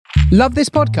Love this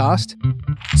podcast?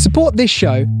 Support this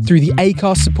show through the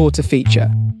Acast supporter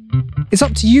feature. It's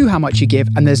up to you how much you give,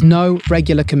 and there's no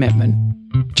regular commitment.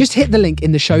 Just hit the link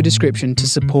in the show description to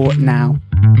support now.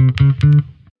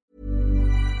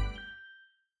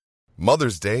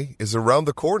 Mother's Day is around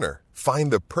the corner. Find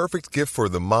the perfect gift for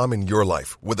the mom in your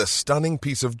life with a stunning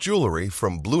piece of jewelry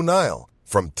from Blue Nile.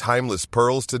 From timeless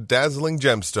pearls to dazzling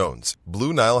gemstones,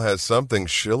 Blue Nile has something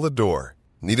she'll adore.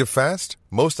 Need it fast?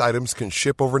 Most items can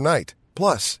ship overnight.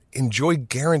 Plus, enjoy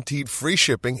guaranteed free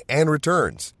shipping and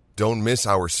returns. Don't miss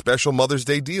our special Mother's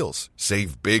Day deals.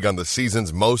 Save big on the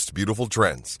season's most beautiful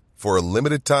trends. For a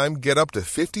limited time, get up to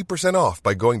 50% off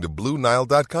by going to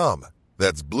BlueNile.com.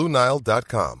 That's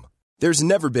BlueNile.com. There's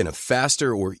never been a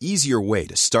faster or easier way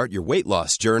to start your weight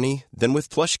loss journey than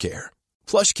with PlushCare.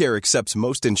 PlushCare accepts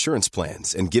most insurance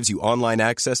plans and gives you online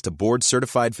access to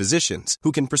board-certified physicians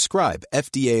who can prescribe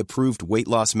FDA-approved weight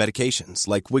loss medications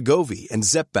like Wegovy and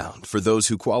Zepbound for those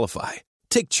who qualify.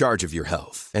 Take charge of your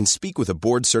health and speak with a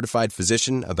board-certified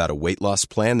physician about a weight loss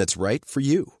plan that's right for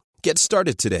you. Get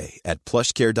started today at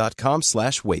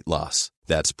plushcare.com/weight loss.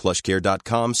 That's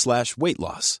plushcare.com/weight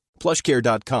loss.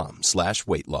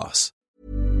 plushcare.com/weight loss.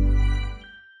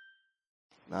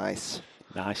 Nice.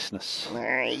 Niceness.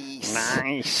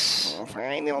 Nice. Oh,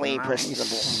 finally press the button.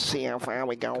 See how far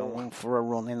we go. Going for a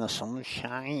run in the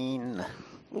sunshine.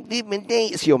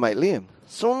 It's your mate Liam.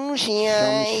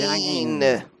 Sunshine.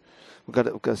 We've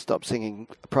got to stop singing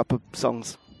proper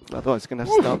songs. Otherwise, we're going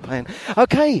to have to start playing.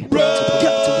 Okay.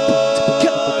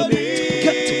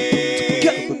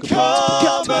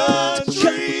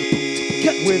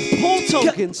 With Paul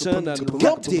Tomkinson and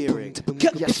Rob Deering.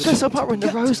 Yes, dress up we're in the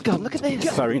Rose Garden. Look at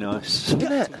this. Very nice. Look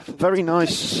at that. Very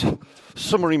nice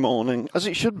summery morning, as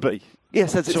it should be.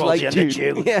 Yes, as it's Towards late the end of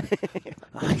June. June. Yeah.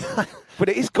 But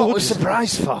it is What good. was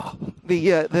surprised for?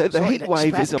 The heat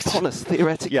wave is expect. upon us,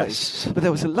 theoretically. Yes. But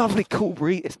there was a lovely cool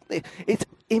breeze. It's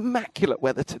immaculate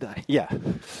weather today. Yeah.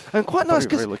 And quite nice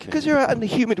Very lucky. because you're out in the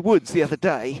humid woods the other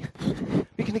day.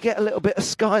 You're going to get a little bit of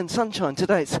sky and sunshine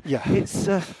today. It's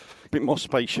A bit more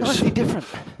spacious. nicely different.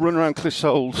 Run around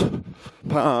Clissold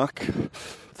Park,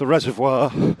 the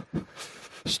reservoir.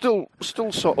 Still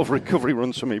sort of recovery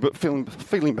runs for me, but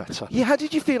feeling better. Yeah, how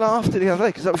did you feel after the other day?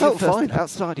 Because that was I your felt first fine.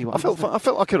 outside you. I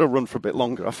felt I could have run for a bit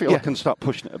longer. I feel Yeah. I can start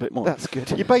pushing it a bit more. That's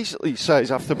good. You basically says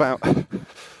after about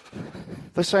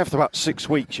 6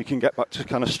 weeks you can get back to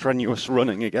kind of strenuous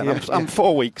running again. Yeah, I'm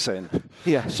 4 weeks in.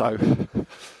 Yeah. So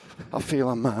I feel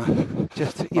I'm my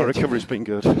yeah, recovery's been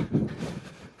good.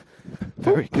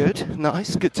 Very good.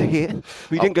 Nice. Good to hear. Well,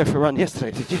 you didn't go for a run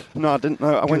yesterday, did you? No, I didn't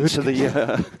know. I went Good. to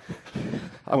the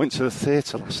I went to the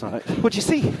theatre last night. What'd you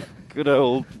see? Good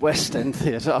old West End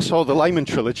theatre. I saw the Layman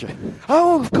trilogy,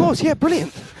 Oh, of course. Yeah,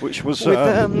 brilliant. which was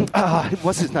With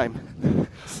what's his name?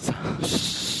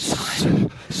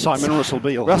 Simon Russell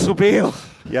Beale. Russell Beale.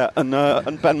 Yeah,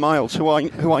 and Ben Miles, who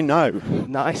I know,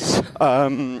 Nice.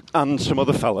 and some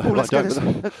other fella. Oh, who I let's get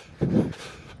don't. this.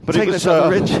 But Taking it us was up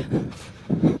the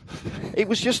ridge. It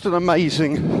was just an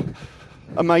amazing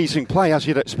play, as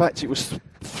you'd expect. It was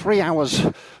 3 hours,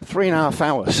 3.5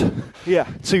 hours. Yeah.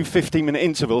 2 50-minute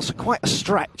intervals, so quite a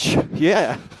stretch.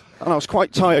 Yeah. And I was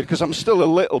quite tired because I'm still a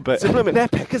little bit. It's a blooming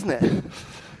epic, isn't it?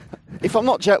 If I'm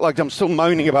not jet lagged, I'm still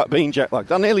moaning about being jet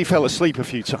lagged. I nearly fell asleep a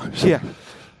few times. Yeah.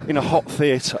 In a hot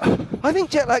theatre. I think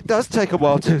jet lag does take a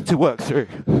while to work through.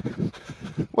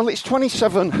 Well, it's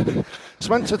 27. It's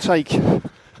meant to take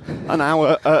an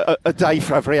hour a day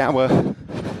for every hour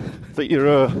that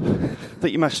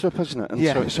you messed up, isn't it? And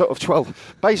Yeah. so it's sort of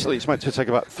 12. Basically, it's meant to take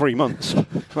about 3 months,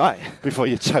 Right. before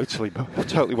you're totally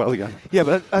well again. Yeah,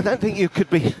 but I don't think you could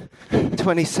be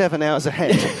 27 hours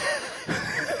ahead.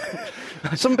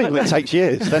 Some people it takes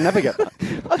years. They never get that.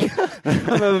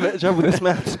 I'm having a bit of trouble with this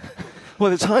math.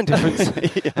 Well, the time difference.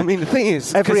 Yeah. I mean, the thing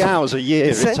is, Every 'cause hour's a year.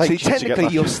 It essentially, takes you to get technically,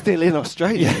 back. you're still in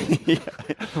Australia. Yeah.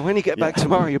 And when you get back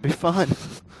tomorrow, you'll be fine.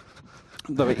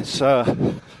 Though it's, I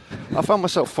found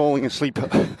myself falling asleep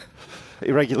at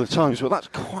irregular times, but that's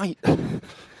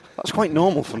quite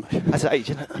normal for me. As age,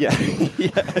 isn't it? Yeah,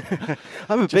 yeah.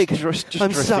 I'm a big. just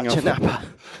I'm drifting such a off. napper.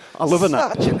 I love a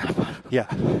nap. Such a napper. Yeah,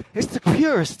 It's the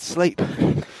purest sleep.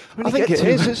 When I you think get it to-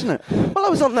 is, isn't it? Well, I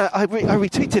was on that. I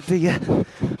retweeted the.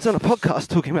 I was on a podcast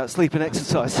talking about sleep and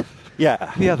exercise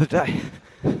Yeah, the other day,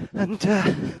 and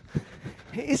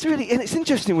it's really and it's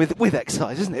interesting with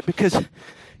exercise, isn't it? Because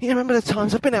you remember the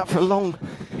times I've been out for a long,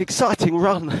 exciting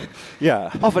run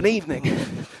yeah. of an evening,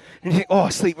 and you think, oh, I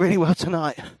sleep really well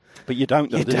tonight. But you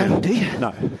don't, though, You don't, do you?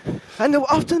 No. And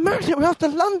after the marathon, after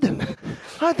London,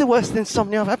 I had the worst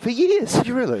insomnia I've had for years. Did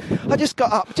you really? I just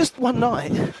got up just one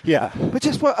night, Yeah. but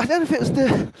I don't know if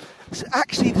it was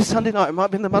actually the Sunday night, it might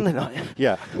have been the Monday night.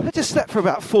 Yeah. I just slept for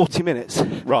about 40 minutes,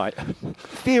 Right.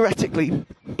 theoretically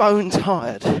bone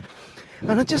tired,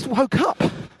 and I just woke up,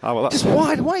 Oh, well, that's just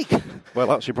wide awake. Well,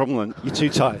 that's your problem then. You're too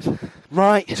tired.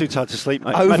 Right. Too tired to sleep,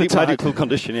 mate. Overtired. Medical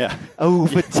condition, yeah.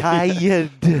 Overtired.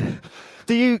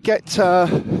 Do you get...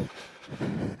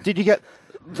 did you get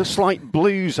the slight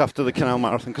blues after the Canal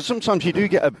Marathon? Because sometimes you do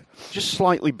get just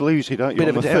slightly bluesy, don't you, Bit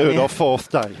on of the a down, third yeah. or fourth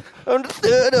day? On the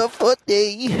third or fourth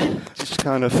day, Just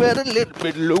kind of... felt a little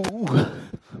bit low.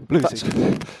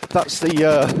 Bluesy. That's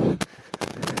the...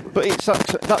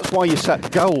 but that's why you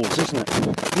set goals, isn't it?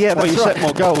 Yeah, why that's you right. set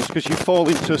more goals, because you fall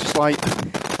into a slight...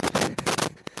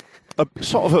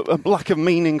 sort of a lack of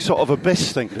meaning sort of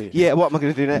abyss thing, do you? Yeah, what am I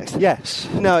going to do next? Yes.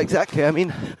 No, exactly. I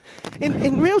mean,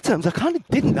 in real terms, I kind of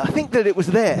didn't. I think that it was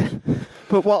there.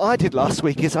 But what I did last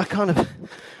week is I kind of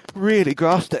really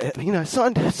grasped at it. You know,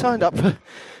 signed up for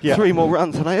 3 more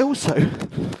runs, and I also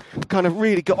kind of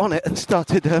really got on it and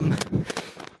started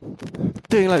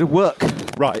doing a load of work.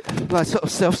 Right. Like sort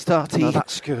of self-starty, No,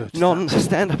 that's good.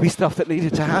 non-stand-up-y stuff that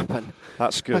needed to happen.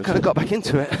 That's good. I kind of got back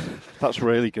into it. That's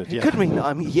really good, yeah. It could mean that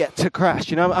I'm yet to crash.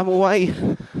 You know, I'm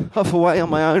off away on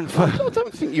my own for I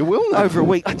don't think you will now. over a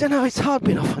week. I don't know, it's hard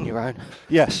being off on your own.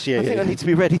 Yes, yeah, I think I need to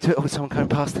be ready to... Oh, someone coming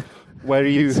past. Where are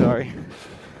you? Sorry.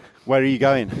 Where are you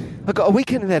going? I've got a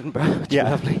weekend in Edinburgh, which is Yeah.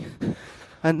 lovely.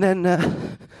 And then,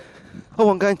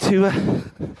 I'm going to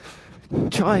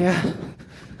try,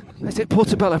 is it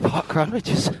Portobello Park Run, which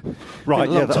is Right, been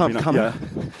a long that'll time be coming. yeah.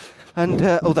 And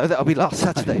although that'll be last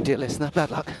Saturday, dear listener,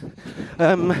 bad luck.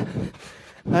 And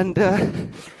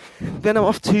then I'm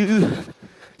off to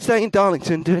stay in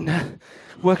Darlington, doing a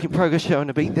work in progress show and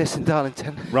a Beat This in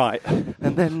Darlington. Right.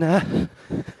 And then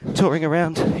touring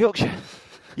around Yorkshire.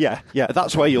 Yeah,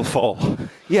 that's where you'll fall.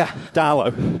 Yeah.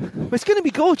 Darlow. Well, it's going to be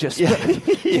gorgeous. Yeah.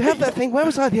 But you have that thing. Where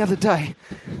was I the other day?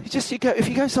 If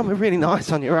you go somewhere really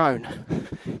nice on your own,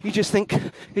 you just think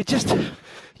it just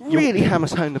really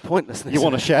hammers home the pointlessness. You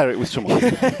want to of it. share it with someone.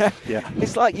 Yeah.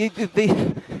 It's like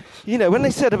when they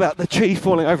said about the tree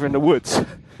falling over in the woods,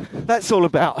 that's all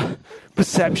about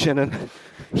perception and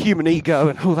human ego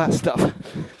and all that stuff.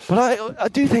 But I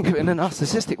do think of it in a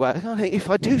narcissistic way. I think if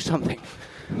I do something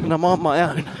and I'm on my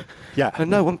own, Yeah. and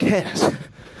no one cares,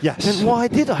 Yes. then why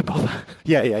did I bother?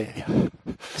 Yeah.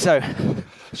 So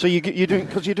you're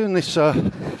doing this.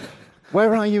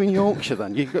 Where are you in Yorkshire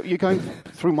then? You're going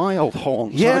through my old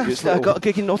haunts. Yeah, aren't you? It's I got a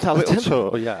gig in Northallerton. little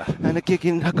tour, yeah. And a gig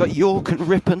I got York and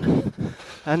Ripon.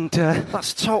 And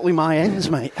That's totally my ends,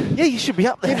 mate. yeah, you should be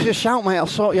up there. Give us a shout, mate. I'll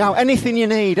sort you out. Anything you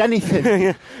need, anything.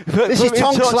 Yeah. This is Put me in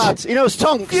Tonks, touch. lads. You know it's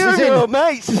Tonks. You He's know, in.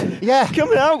 mates. Yeah.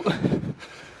 Coming out.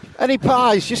 Any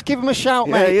pies? Just give him a shout,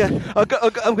 Yeah, mate. yeah.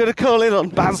 I'm going to call in on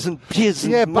Baz and Jizz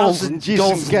and Yeah, Moz Baz and and Giz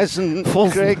Goz and Gez and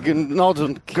Foz Greg and Nod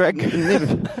and Greg.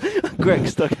 and Greg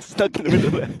stuck in the middle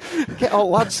of it. Get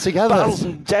all lads together. Baz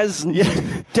and Jez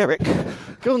and Derek.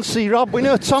 Go and see Rob. We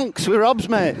know Tonks. We're Rob's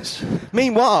mates.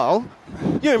 Meanwhile,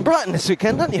 you're in Brighton this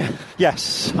weekend, aren't you?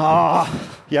 Yes. Ah.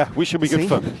 Yeah, we should be good See?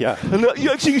 fun. Yeah. And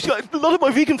a lot of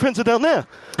my vegan friends are down there.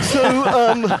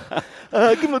 So,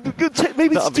 give them a good tip.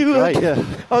 Maybe That'd let's be do great, yeah.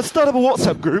 I'll start up a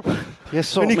WhatsApp group. Yes,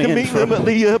 sort And you me can in meet for them a- at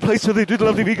the place where they do the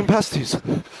lovely vegan pasties.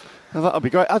 Oh, that'll be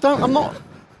great. I'm not...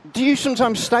 Do you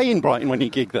sometimes stay in Brighton when you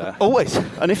gig there? Always.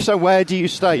 And if so, where do you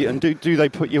stay? And do they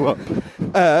put you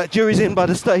up? Jury's in by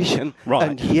the station. Right.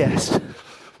 And yes.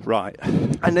 Right.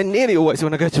 And then nearly always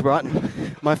when I go to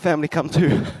Brighton, my family come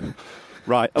too.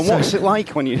 Right. And So- what's it like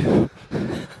when you...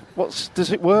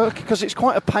 Does it work? Because it's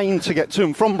quite a pain to get to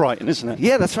and from Brighton, isn't it?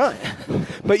 Yeah, that's right.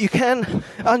 But you can,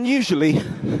 unusually,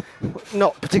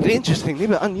 not particularly interestingly,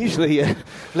 but unusually,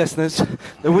 listeners,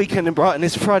 the weekend in Brighton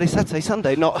is Friday, Saturday,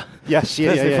 Sunday, not Yes, yeah,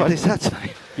 Thursday, yeah. Friday,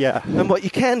 Saturday. Yeah. And what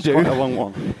you can do Quite a long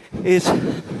one. is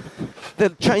the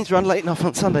trains run late enough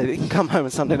on Sunday that you can come home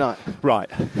on Sunday night. Right.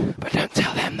 But don't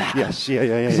tell them that. Yes, yeah.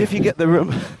 Because if you get the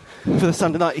room for the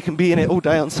Sunday night, you can be in it all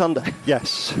day on Sunday.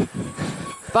 Yes.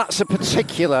 That's a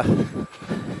particular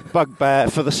bugbear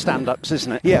for the stand-ups,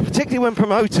 isn't it? Yeah, particularly when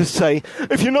promoters say,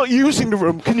 if you're not using the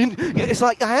room, can you... It's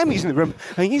like, I am using the room.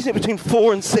 I'm using it between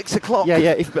 4 and 6 o'clock. Yeah.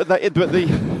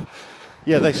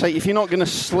 They say if you're not going to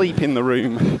sleep in the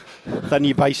room, then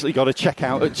you basically got to check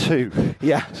out at 2.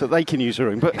 Yeah. So they can use the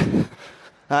room. But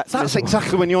That's that's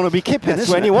exactly when you want to be kipping, That's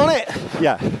isn't when it? you want it.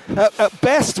 Yeah. At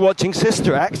best, watching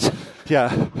Sister Act,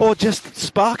 Yeah. or just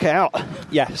spark out.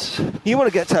 Yes. You want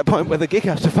to get to that point where the gig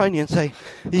has to phone you and say,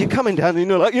 are you coming down? And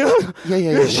you're like, yeah,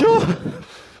 Yeah. sure.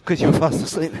 because you were fast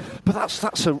asleep. But that's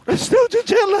a Still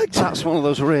jet lagged. That's one of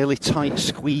those really tight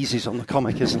squeezes on the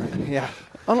comic, isn't it? Yeah.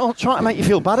 And I'll try to make you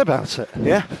feel bad about it.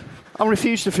 Yeah. I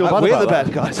refuse to feel bad We're about the that.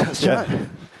 bad guys, that's Yeah.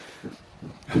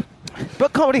 right.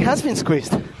 But comedy has been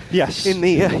squeezed Yes. in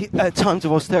the times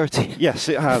of austerity. Yes,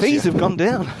 it has. Fees yeah. have gone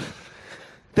down.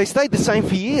 They stayed the same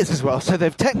for years as well, so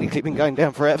they've technically been going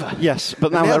down forever. Yes,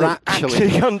 but And now they're they've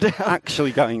actually gone down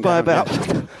going by down, about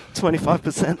yeah.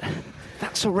 25%.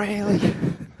 That's a really.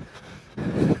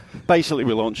 Basically,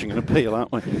 we're launching an appeal,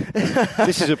 aren't we?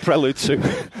 This is a prelude to.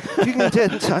 If you can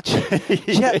get in touch,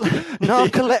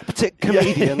 narcoleptic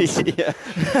comedians.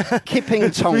 Yeah. Kipping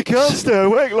tonks. We can't stay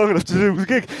awake long enough to do the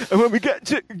gig, and when we get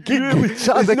to gig, there's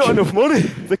not enough money.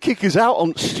 The kicker's out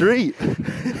on the street.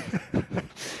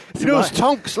 It's Those a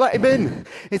tonks, let him in.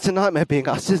 It's a nightmare being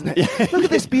us, isn't it? Look at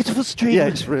this beautiful street. Yeah,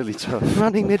 it's really tough.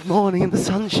 Running mid-morning in the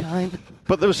sunshine.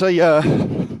 But there's a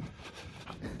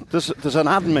there's an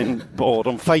admin board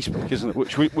on Facebook, isn't it?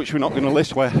 Which we're not going to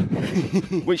list,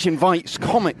 which invites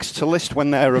comics to list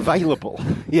when they're available.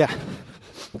 Yeah.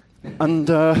 And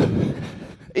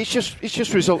it's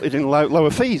just resulted in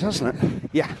lower fees, hasn't it?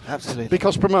 Yeah, absolutely.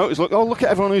 Because promoters look at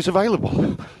everyone who's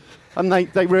available, and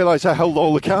they realise they hold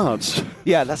all the cards.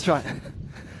 Yeah, that's right.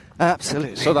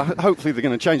 Absolutely. So hopefully they're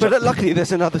going to change But that. luckily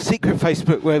there's another secret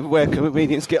Facebook where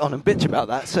comedians get on and bitch about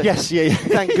that. So Yes, yeah.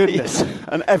 Thank goodness.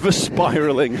 An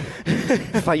ever-spiralling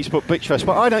Facebook bitch fest.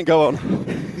 But I don't go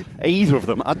on either of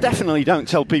them. I definitely don't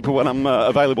tell people when I'm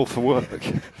available for work.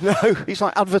 No. It's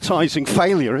like advertising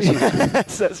failure, isn't it?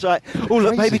 Yes, that's right. Oh,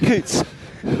 look, Crazy. Baby Coots.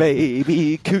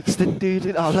 Baby Coots.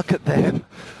 Oh, look at them.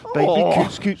 Baby Oh.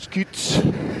 Coots.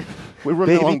 We're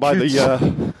running Baby along by Coots.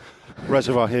 the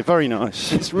reservoir here. Very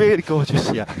nice. It's really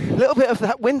gorgeous. Yeah. A little bit of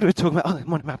that wind we were talking about. Oh,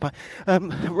 morning, Magpie.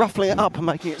 Ruffling it up and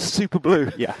making it super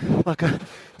blue. Yeah. Like a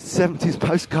 70s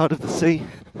postcard of the sea.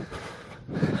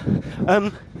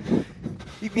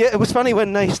 Yeah, it was funny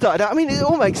when they started out. I mean, it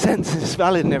all makes sense. It's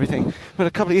valid and everything. But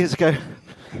a couple of years ago,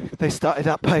 they started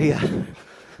up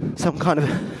some kind of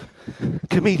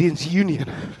comedians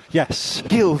union. Yes.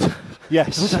 Guild. I was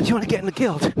Yes. like, do you want to get in the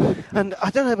guild? And I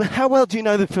don't know, but how well do you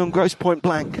know the film Grosse Pointe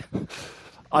Blank?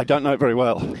 I don't know it very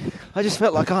well. I just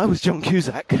felt like I was John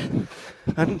Cusack,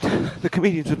 and the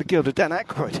comedians with the guild are Dan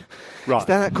Aykroyd. Right.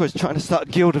 Dan Aykroyd's trying to start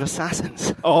a guild of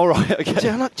assassins. All right. Okay.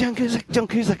 John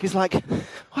Cusack is like,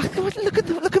 look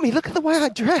at me, look at the way I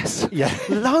dress. Yeah.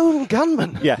 Lone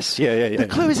gunman. Yes. Yeah. The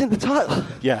clue is in the title.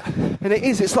 Yeah. And it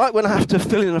is. It's like when I have to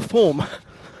fill in a form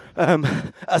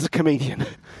as a comedian.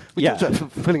 We Yeah. talked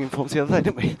about filling in forms the other day,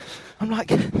 didn't we? I'm like,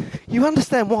 you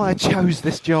understand why I chose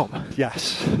this job?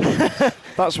 Yes.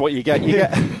 That's what you get.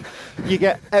 You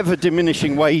get ever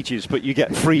diminishing wages, but you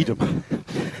get freedom.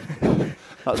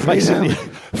 That's basically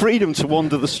freedom to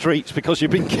wander the streets because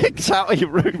you've been kicked out of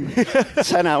your room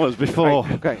 10 hours before.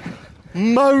 Great.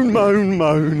 Moan, moan,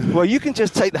 moan. Well, you can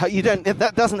just take that. You don't.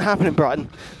 That doesn't happen in Brighton.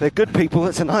 They're good people.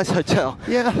 It's a nice hotel.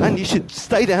 Yeah. And you should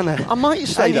stay down there. I might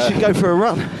stay and there. you should go for a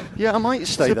run. Yeah, I might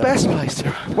stay It's the there. best place to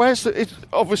run. Where's the?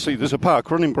 Obviously, there's a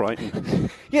park run in Brighton.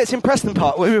 Yeah, it's in Preston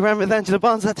Park where we ran with Angela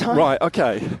Barnes that time. Right.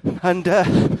 Okay. And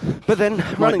but then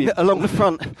running be- along the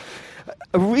front,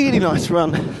 a really nice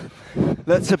run.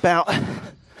 That's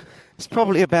it's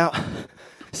probably about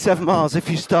 7 miles if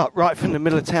you start right from the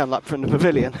middle of town, like from the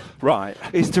pavilion. Right.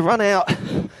 Is to run out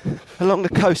along the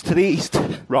coast to the east,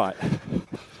 Right.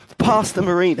 past the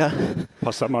marina,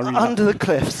 Past the marina. under the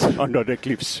cliffs. Under the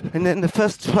cliffs. And then the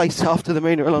first place after the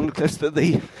marina along the cliffs that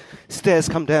the stairs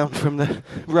come down from the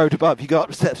road above. You go up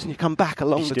the steps and you come back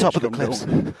along the top of the cliffs.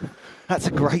 That's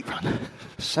a great run.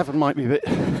 7 might be a bit.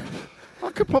 I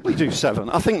could probably do 7.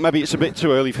 I think maybe it's a bit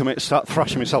too early for me to start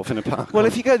thrashing myself in a park. Well,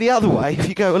 if you go the other way, if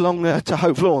you go along to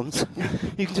Hove Lawns,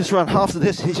 you can just run half the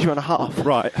distance you run a half.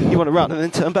 Right. You want to run and then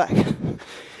turn back.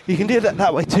 You can do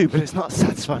that way too, but it's not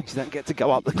satisfying because you don't get to go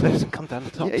up the cliffs and come down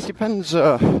the top. Yeah, it depends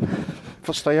if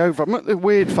I stay over. I'm at the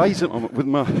weird phase at the moment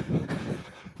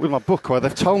with my book where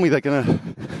they've told me they're going to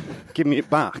give me it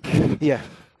back. Yeah.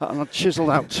 And I've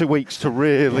chiselled out 2 weeks to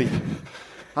really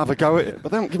have a go at it,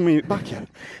 but they haven't given me it back yet.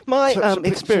 My So it's a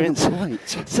bit experience, too late.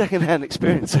 second-hand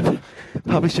experience of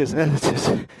publishers and editors,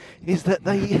 is that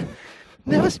they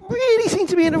never really seem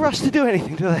to be in a rush to do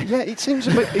anything, do they? Yeah, it seems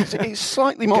a bit. It's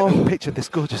slightly Get more. a picture of this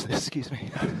gorgeousness, excuse me.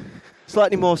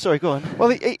 Slightly more, sorry, go on.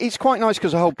 Well, it's quite nice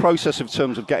because the whole process in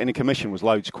terms of getting a commission was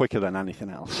loads quicker than anything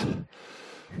else.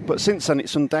 But since then,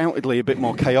 it's undoubtedly a bit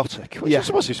more chaotic, which I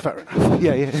suppose is fair enough.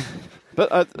 Yeah.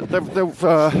 But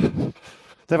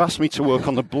they've asked me to work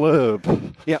on the blurb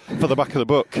for the back of the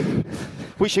book,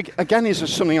 which again is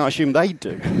something I assume they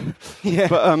do. Yeah.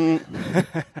 But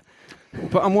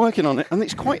I'm working on it, and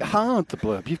it's quite hard, the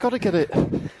blurb. You've got to get it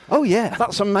Oh, yeah.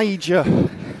 That's a major...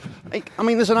 I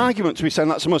mean, there's an argument to be saying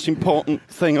that's the most important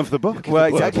thing of the book. Well,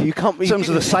 exactly. You can't... In terms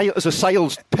of as a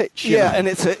sales pitch. Yeah, and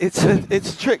it's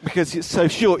a trick because it's so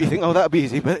short. You think, oh, that'll be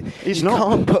easy, but you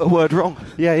can't put a word wrong.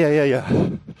 Yeah.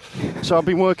 So I've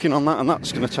been working on that, and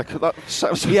that's going to take...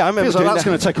 Yeah, I remember doing that's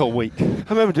going to take all week. I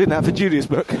remember doing that for Julia's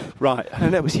book. Right.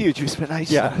 And that was huge. We spent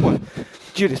ages. Yeah. Well,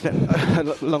 Julia spent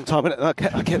a long time in it. I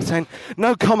kept saying,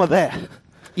 no comma there.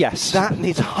 Yes. That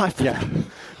needs a hyphen. Yeah.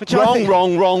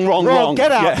 Wrong.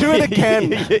 Get out. Yeah. Do it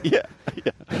again. Yeah.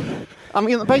 I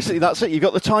mean, basically, that's it. You've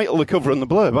got the title, the cover, and the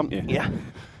blurb, haven't you? Yeah.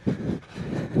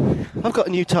 I've got a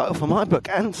new title for my book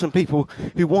and some people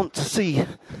who want to see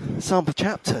sample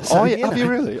chapters. So, have you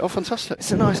really? Oh, fantastic.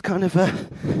 It's a nice kind of,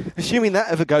 assuming that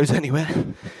ever goes anywhere,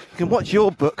 you can watch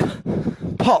your book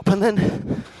pop and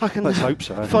then I can Let's hope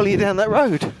so. follow you down that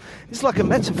road. It's like a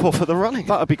metaphor for the running.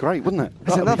 That'd be great, wouldn't it?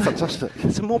 That'd be fantastic.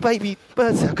 Some more baby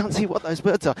birds. I can't see what those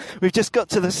birds are. We've just got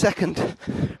to the second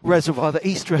reservoir, the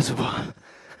East Reservoir.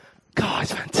 God,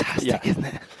 it's fantastic, isn't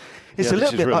it? It's a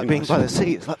little bit really like being by the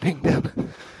sea. It's like being down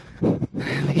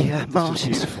the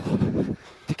marshes.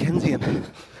 Dickensian.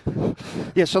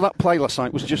 Yeah, so that play last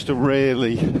night was just a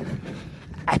really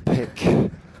epic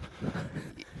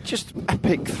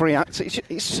 3 acts.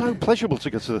 It's so pleasurable to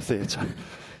go to the theatre.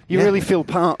 You really feel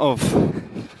part of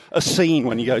a scene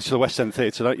when you go to the West End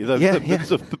Theatre, don't you?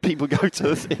 The people go to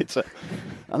the theatre,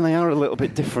 and they are a little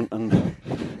bit different and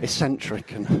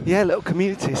eccentric, and little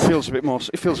communities. It feels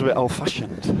a bit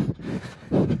old-fashioned.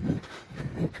 Do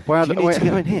you need to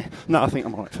go in here? No, I think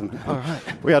I'm all right for the minute. All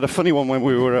right. We had a funny one when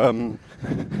we were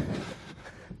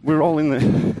all in the...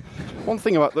 One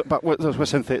thing about those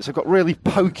West End theatres, they've got really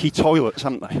pokey toilets,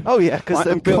 haven't they? Oh, yeah, because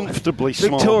they're uncomfortably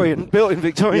small. Built in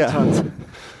Victorian times.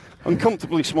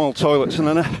 Uncomfortably small toilets, and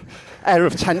then an air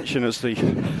of tension as the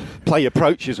play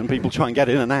approaches and people try and get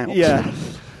in and out. Yeah.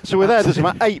 So we're there, there's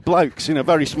about 8 blokes in a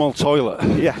very small toilet.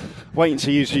 Yeah. Waiting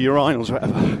to use the urinals or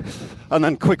whatever. And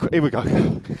then here we go.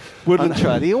 Woodland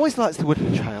trail. He always likes the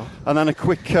woodland trail. And then a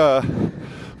quick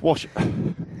wash...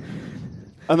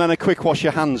 And then a quick wash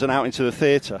your hands and out into the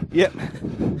theatre. Yep.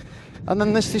 And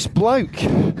then there's this bloke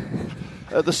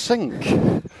at the sink.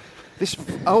 This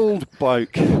old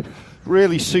bloke,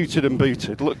 really suited and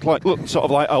booted, looked sort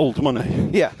of like old money.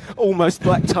 Yeah, almost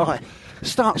black tie.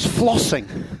 Starts flossing.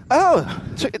 Oh!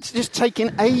 So it's just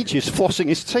taking ages flossing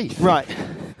his teeth. Right.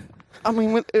 I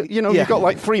mean, you've got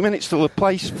like 3 minutes till the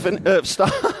play starts.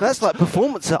 That's like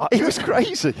performance art. He was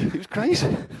crazy.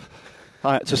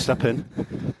 I had to step in.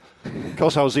 Of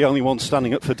course, I was the only one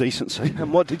standing up for decency.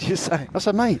 And what did you say? I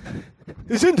said, mate,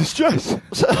 he's in distress.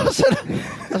 I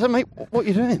said, mate, what are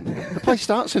you doing? The play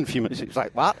starts in a few minutes. He was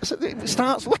like, what? I said, it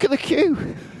starts, look at the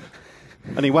queue.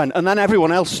 And he went, and then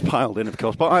everyone else piled in, of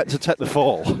course, but I had to take the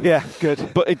fall. Yeah, good.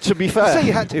 But to be fair... I say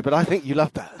you had to, but I think you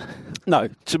loved that. No,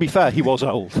 to be fair, he was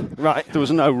old. Right. There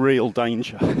was no real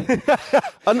danger.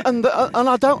 and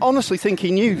I don't honestly think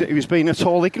he knew that he was being at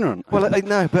all ignorant. Well,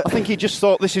 no, but... I think he just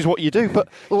thought this is what you do, but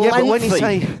yeah, but when you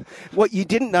say what you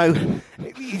didn't know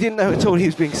at all he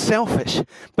was being selfish,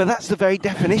 but that's the very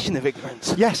definition of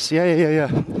ignorance. Yes, yeah.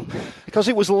 Because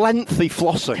it was lengthy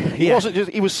flossing. He wasn't just...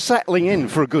 He was settling in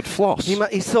for a good floss.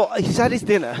 He thought... He's had his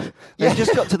dinner. He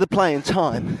just got to the play in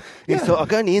time. He thought, I'll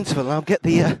go in the interval and I'll get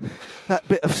the... that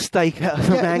bit of steak out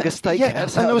from Angus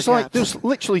Steakhouse. And there was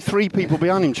literally 3 people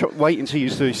behind him waiting to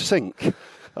use the sink,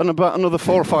 and about another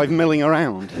 4 or 5 milling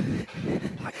around.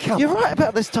 You're right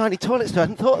about this tiny toilets. I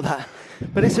hadn't thought of that,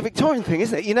 but it's a Victorian thing,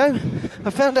 isn't it? You know, I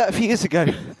found out a few years ago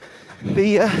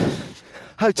the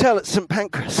hotel at St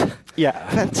Pancras. Yeah,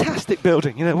 fantastic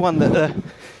building. You know, one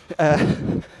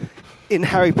that in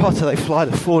Harry Potter they fly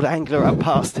the Ford Angler up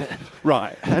past it.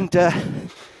 Right, and.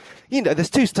 There's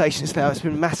 2 stations now. It's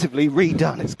been massively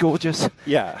redone. It's gorgeous.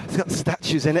 Yeah. It's got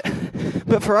statues in it.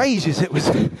 But for ages it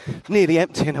was nearly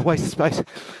empty and a waste of space.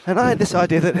 And I had this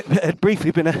idea that it had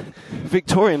briefly been a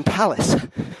Victorian palace,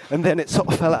 and then it sort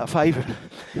of fell out of favour.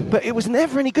 But it was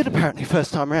never any good, apparently,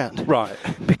 first time round. Right.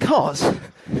 Because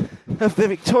of the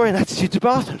Victorian attitude to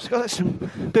bathrooms. Got that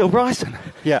from Bill Bryson.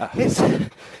 Yeah. It's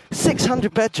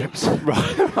 600 bedrooms.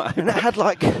 Right. And it had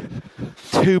like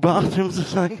 2 bathrooms or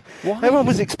something. Why? Everyone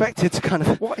was expected to kind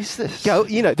of... What is this? Go,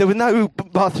 there were no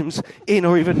bathrooms in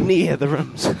or even near the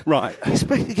rooms. Right. It's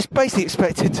basically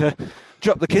expected to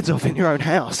drop the kids off in your own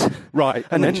house. Right.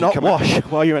 And then not wash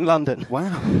while you're in London.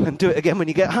 Wow. And do it again when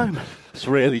you get home. It's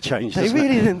really changed, They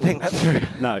really didn't think that through.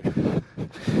 No.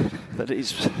 That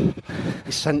is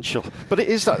essential. But it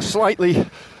is that slightly...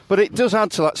 But it does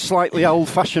add to that slightly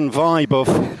old-fashioned vibe of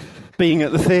being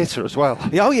at the theatre as well.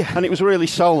 Oh, yeah. And it was really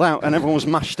sold out and everyone was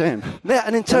mashed in. Yeah,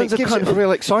 and in terms it of gives kind it of a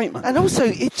real excitement. And also,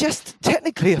 it just,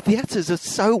 technically, theatres are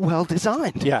so well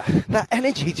designed. Yeah. That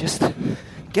energy just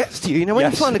gets to you. You know, when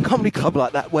Yes. you find a comedy club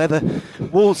like that where the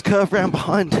walls curve round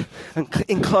behind and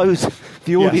enclose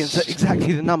the audience Yes. at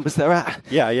exactly the numbers they're at.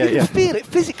 Yeah. It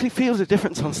physically feels a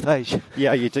difference on stage.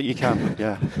 Yeah, you can,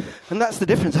 yeah. And that's the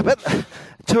difference. I bet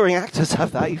touring actors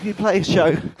have that. If you play a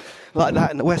show like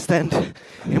that in the West End,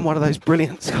 in one of those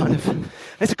brilliant kind of...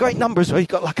 It's a great number as well. You've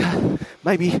got like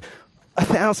maybe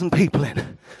 1,000 people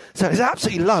in. So it's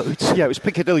absolutely loads. Yeah, it was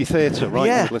Piccadilly Theatre, right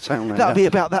in the middle of town there. That'll be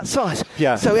about that size.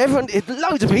 Yeah. So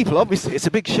loads of people, obviously, it's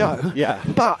a big show. Yeah.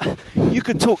 But you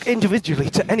could talk individually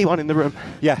to anyone in the room.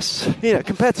 Yes. You know,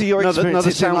 compared to your experiences the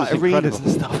in sound like was arenas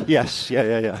incredible. and stuff. Yes,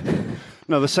 yeah.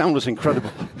 No, the sound was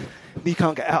incredible. You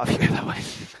can't get out of here that way.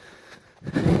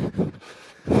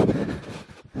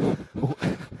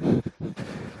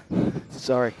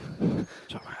 Sorry.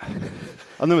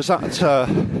 And there was that,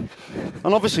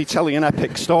 and obviously telling an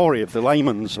epic story of the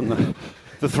Leymans and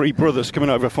the three brothers coming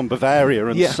over from Bavaria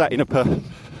and setting up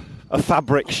a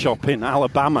fabric shop in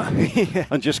Alabama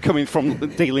and just coming from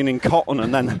dealing in cotton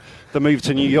and then the move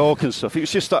to New York and stuff. It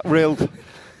was just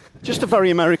just a very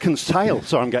American tale.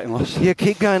 Sorry, I'm getting lost. Yeah,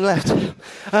 keep going left.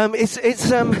 And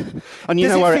you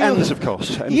know where it ends, of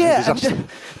course.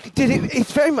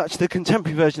 It's very much the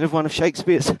contemporary version of one of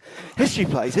Shakespeare's history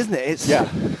plays, isn't it?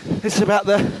 It's about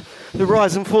the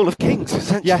rise and fall of kings,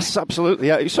 essentially. Yes, absolutely.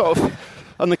 Yeah, it's sort of,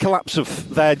 and the collapse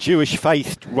of their Jewish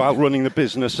faith while running the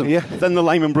business, and then the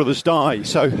Lehman Brothers die.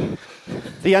 So,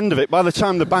 the end of it, by the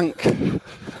time the bank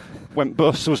went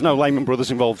bust, there was no Lehman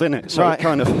Brothers involved in it. So it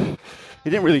kind of, he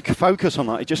didn't really focus on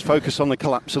that. He just focused on the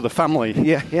collapse of the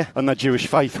family and their Jewish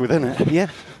faith within it. Yeah.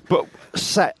 But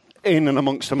set in and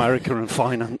amongst America and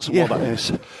finance and what that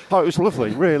is. Oh, it was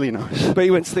lovely, really nice. But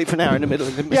you went to sleep for an hour in the middle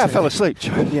of the I fell asleep.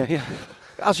 Yeah.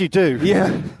 As you do.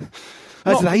 Yeah.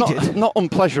 As they did. Not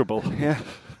unpleasurable. Yeah.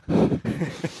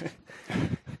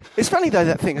 It's funny though,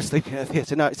 that thing of sleeping at a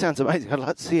theatre. No, it sounds amazing. I'd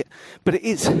like to see it, but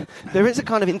there is a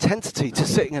kind of intensity to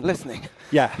sitting and listening.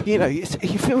 Yeah. You know, you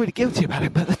feel really guilty about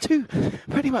it, but the two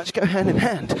pretty much go hand in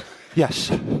hand.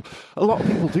 Yes. A lot of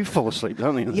people do fall asleep,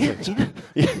 don't they? In the theatre?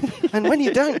 Yeah. And when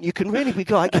you don't, you can really be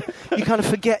like, you kind of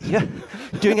forget you're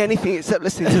doing anything except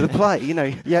listening to the play. You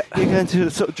know, you're going to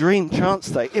a sort of dream trance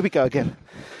state. Here we go again.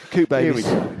 Coot babies.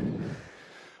 Here we go.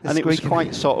 And it was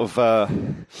quite sort of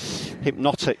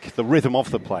hypnotic. The rhythm of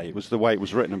the play was the way it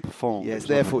was written and performed. Yes,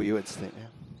 therefore you would sleep.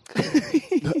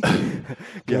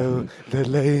 Go the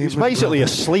lame. It's basically a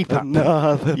sleep app.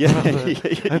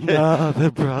 Another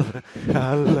brother,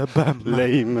 Alabama.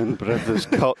 Lehman Brothers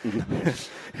Cotton.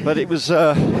 But it was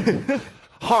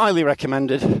highly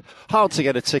recommended. Hard to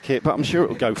get a ticket, but I'm sure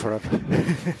it'll go forever.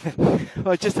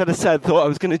 I just had a sad thought. I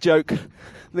was going to joke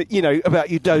that, you know, about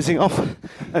you dozing off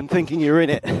and thinking you're in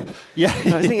it. Yeah.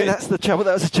 I was thinking that's the trouble.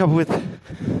 That was the trouble with,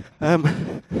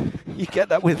 you get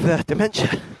that with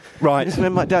dementia. Right. Just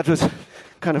when my dad was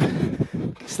kind of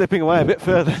slipping away a bit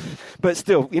further, but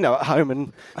still, you know, at home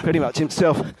and pretty much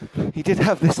himself, he did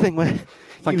have this thing where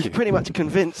he was pretty much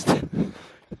convinced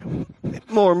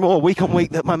more and more week on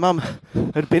week that my mum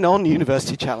had been on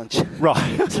University Challenge.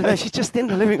 Right. So now she's just in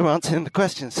the living room answering the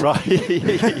questions. Right.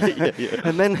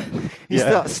 And then he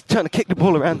starts trying to kick the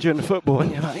ball around during the football,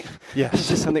 and you're like, yes,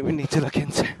 this is something we need to look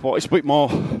into. Well, it's a bit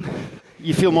more,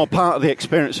 you feel more part of the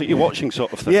experience that you're watching,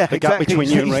 sort of thing. Yeah, the exactly. gap between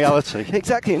you and reality.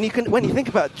 Exactly, and you can, when you think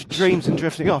about dreams and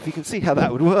drifting off, you can see how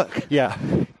that would work. Yeah.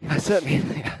 Certainly,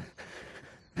 yeah.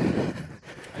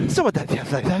 Some of that the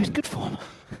other day, though, is good form.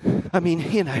 I mean,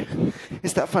 you know,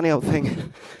 it's that funny old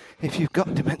thing. If you've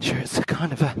got dementia, it's a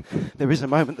kind of there is a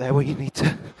moment there where you need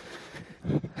to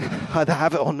either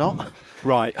have it or not.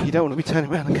 Right. You don't want to be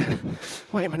turning around and going,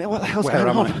 wait a minute, what the hell's Where going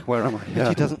am on? I? Where am I? Yeah.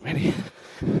 She doesn't really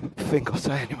think or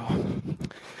say anymore.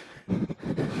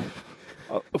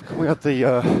 We had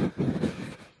the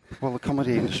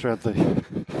comedy industry had the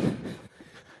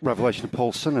revelation of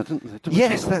Paul Sinner, didn't they?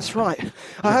 Yes, that's right.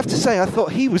 I have to say, I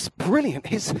thought he was brilliant.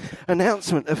 His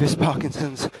announcement of his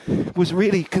Parkinson's was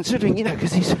really, considering, you know,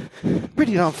 because he's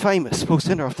pretty darn famous, Paul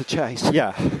Sinner off the Chase.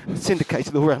 Yeah.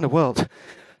 Syndicated all around the world.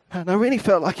 And I really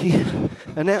felt like he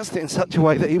announced it in such a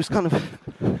way that he was kind of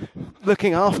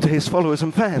looking after his followers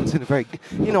and fans in a very,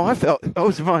 you know, I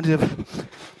was reminded of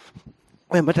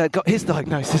when my dad got his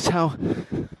diagnosis, how,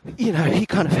 you know, he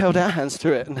kind of held our hands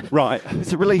through it. And right.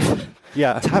 It's a relief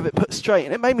to have it put straight.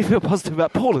 And it made me feel positive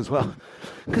about Paul as well.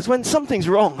 Because when something's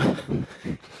wrong,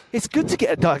 it's good to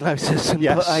get a diagnosis and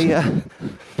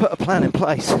put a plan in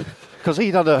place. Because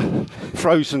he'd had a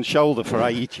frozen shoulder for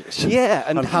ages. Yeah.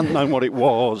 And hadn't known what it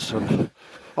was. And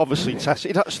obviously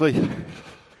tested.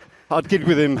 I'd gigged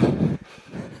with him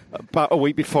about a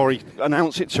week before he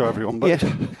announced it to everyone. But,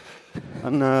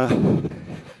 and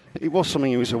it was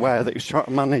something he was aware that he was trying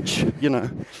to manage,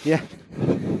 Yeah.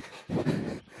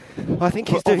 Well, I think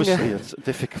he's but doing. Obviously, it's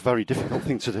a very difficult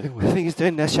thing to do. I think he's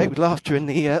doing Shape with Laughter in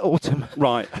the autumn.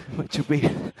 Right. Which will be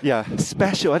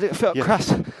special. I didn't feel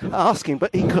crass asking,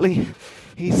 but equally,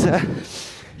 he's.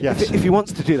 Yes. If he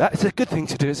wants to do that, it's a good thing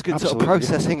to do. It's a good sort of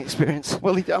processing experience.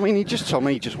 Well, he just told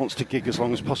me he just wants to gig as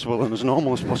long as possible and as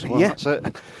normal as possible. Yeah. That's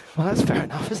it. Well, that's fair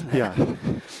enough, isn't it? Yeah.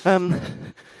 And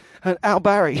Al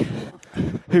Barry,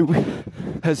 who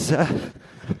has,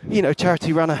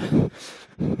 charity runner.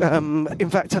 In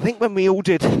fact, I think when we all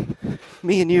did,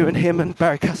 me and you and him and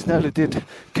Barry Castanola did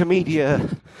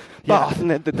Comedia Bath and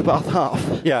then did the Bath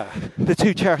half. Yeah. The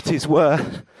two charities were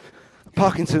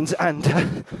Parkinson's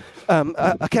and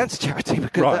a cancer charity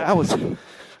because I was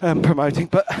promoting.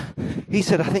 But he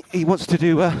said I think he wants to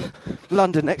do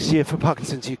London next year for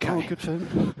Parkinson's UK. Oh, good for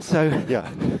him. So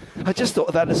I just thought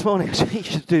of that this morning. Actually, he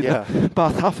should do the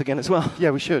Bath half again as well.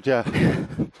 Yeah, we should. Yeah.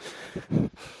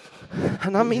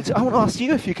 And I want to ask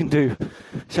you if you can do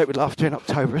Shape with Laughter in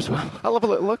October as well. I'll have a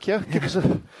little look. Yeah,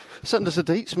 send us a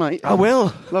dates, mate. I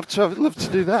will. Love to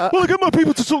do that. Well, I get my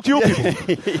people to talk to your people.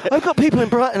 I've got people in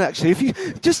Brighton actually. If you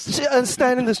just sit and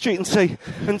stand in the street and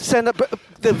send up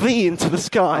the V into the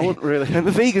sky, I wouldn't really. And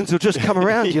the vegans will just come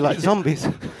around you like zombies.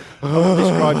 I would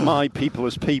describe my people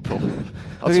as people.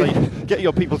 I'd say get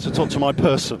your people to talk to my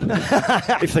person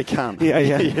if they can.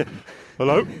 Yeah.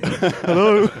 Hello?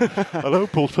 Hello,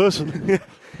 Paul's person.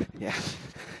 Yeah.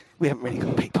 We haven't really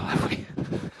got people, have we?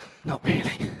 Not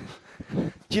really.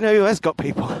 Do you know who has got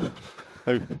people?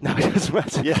 Who? No, it doesn't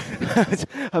matter. Yeah.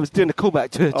 I was doing a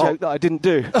callback to a joke that I didn't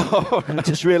do. I'm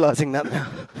just realising that now.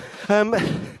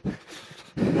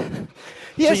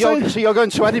 So you're going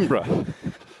to Edinburgh?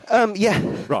 Yeah.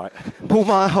 Right. Paul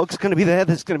Meyerhog's going to be there.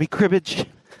 There's going to be cribbage.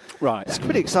 Right. It's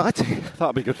pretty exciting.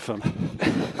 That'll be good fun.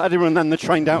 Edinburgh and then the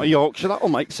train down to Yorkshire. That'll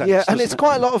make sense. Yeah, and it's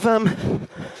quite a lot of,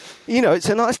 it's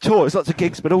a nice tour. There's lots of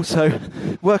gigs, but also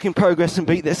work in progress and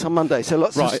Beat This on Monday. So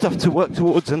lots of stuff to work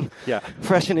towards and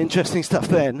fresh and interesting stuff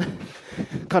then.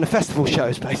 Kind of festival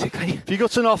shows, basically. If you go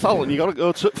to Northallerton, you've got to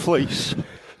go to Fleece.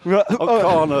 Right.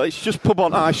 Corner. It's just pub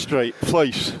on High Street,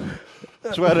 Fleece.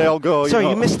 That's where they all go. Sorry,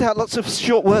 you missed out lots of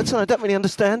short words and I don't really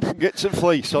understand. Get to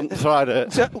Fleece on Friday.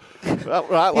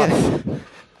 Right, laugh.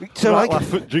 So right,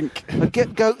 laugh at drink.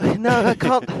 No, I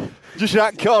can't. Just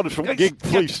that corner from Gig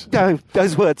Fleece. No,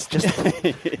 those words, just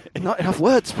not enough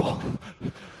words, Paul.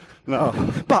 No.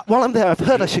 But while I'm there, I've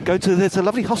heard I should go to, there's a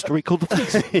lovely hostelry called The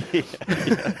Fleece.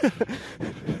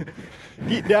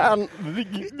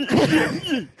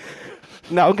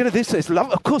 No, I'm going to do this.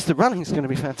 Of course, the running is going to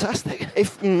be fantastic.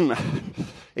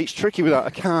 It's tricky without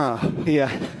a car. Yeah.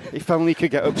 If only you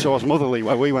could get up to Osmotherley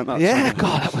where we went that time.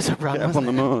 God, that was a run. Get up on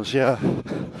the moors, Over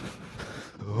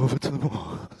to the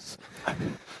moors.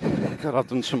 God, I've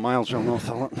done some miles around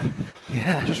Northallerton.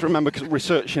 Yeah. Just remember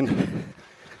researching,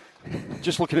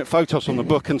 just looking at photos on the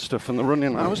book and stuff and the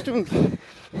running. I was doing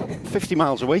 50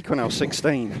 miles a week when I was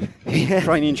 16. Yeah.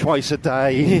 Training twice a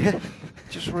day. Yeah.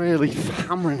 Just really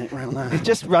hammering it around there.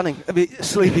 Just running. I mean,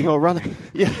 sleeping or running.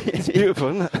 Yeah. It's beautiful,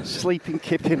 isn't it? Sleeping,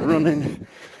 kipping, running,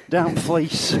 down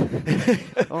Fleece.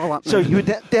 All that. So you were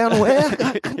down where?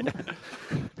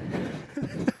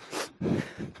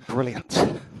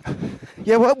 Brilliant.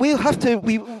 Yeah, well, we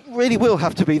really will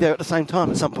have to be there at the same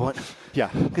time at some point. Yeah.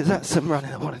 Because that's some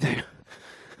running I want to do.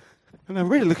 And I'm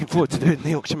really looking forward to doing the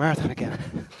Yorkshire Marathon again.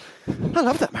 I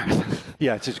love that marathon.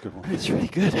 Yeah, it is a good one. It's really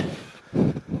good.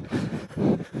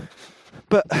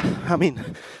 But, I mean,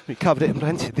 we covered it in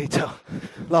plenty of detail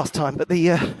last time, but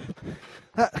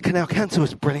that Canal Cancer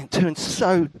was brilliant too and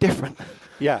so different.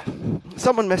 Yeah.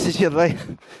 Someone messaged the other day,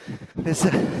 there's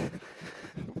a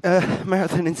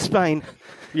marathon in Spain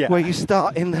where you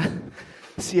start in the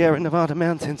Sierra Nevada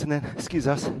mountains and then, excuse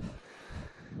us.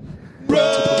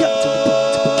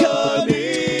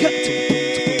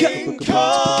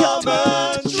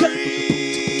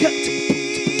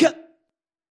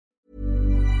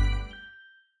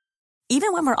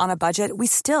 Even when we're on a budget, we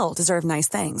still deserve nice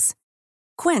things.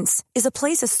 Quince is a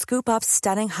place to scoop up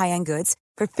stunning high-end goods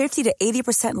for 50 to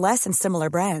 80% less than similar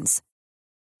brands.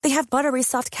 They have buttery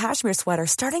soft cashmere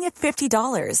sweaters starting at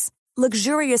 $50,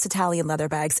 luxurious Italian leather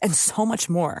bags, and so much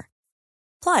more.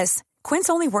 Plus, Quince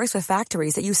only works with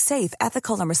factories that use safe,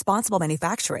 ethical, and responsible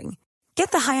manufacturing.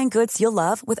 Get the high-end goods you'll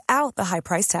love without the high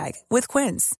price tag with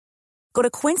Quince. Go to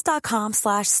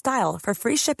quince.com/style for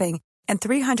free shipping and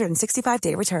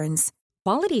 365-day returns.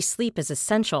 Quality sleep is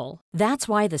essential. That's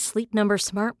why the Sleep Number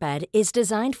Smart Bed is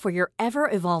designed for your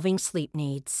ever-evolving sleep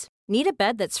needs. Need a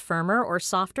bed that's firmer or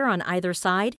softer on either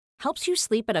side? Helps you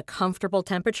sleep at a comfortable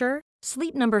temperature?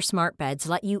 Sleep Number Smart Beds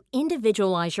let you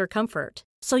individualize your comfort,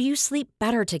 so you sleep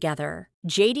better together.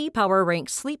 J.D. Power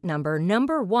ranks Sleep Number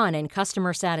number 1 in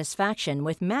customer satisfaction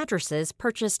with mattresses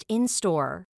purchased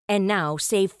in-store. And now,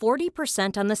 save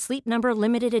 40% on the Sleep Number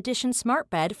Limited Edition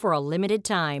Smart Bed for a limited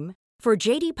time. For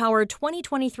J.D. Power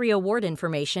 2023 award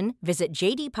information, visit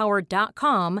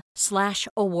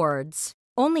jdpower.com/awards.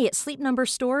 Only at Sleep Number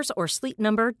stores or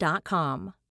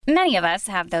sleepnumber.com. Many of us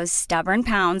have those stubborn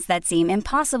pounds that seem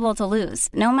impossible to lose,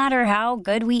 no matter how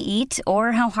good we eat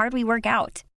or how hard we work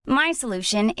out. My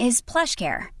solution is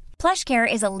PlushCare.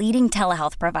 PlushCare is a leading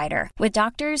telehealth provider with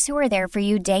doctors who are there for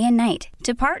you day and night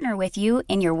to partner with you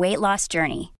in your weight loss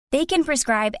journey. They can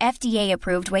prescribe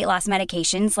FDA-approved weight loss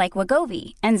medications like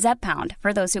Wegovy and Zepbound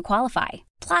for those who qualify.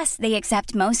 Plus, they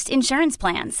accept most insurance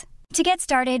plans. To get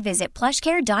started, visit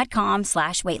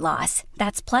plushcare.com/weightloss.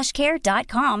 That's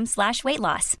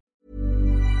plushcare.com/weightloss.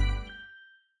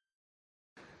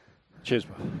 Cheers,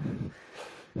 bro.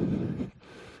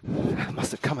 It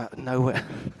must have come out of nowhere.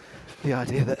 The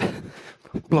idea that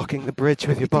blocking the bridge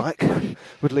with your bike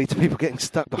would lead to people getting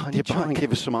stuck behind your bike. Try and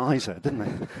give us some eyes there, didn't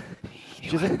they? Do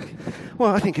you think?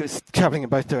 Well, I think it was travelling in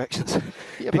both directions.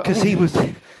 Yeah, because I mean, he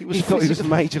thought he was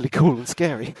majorly cool and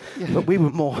scary. Yeah. But we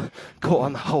were more caught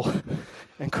on the whole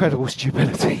incredible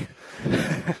stupidity.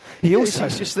 He also... I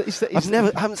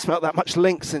haven't smelt that much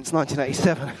Link since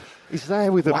 1987. He's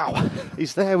there with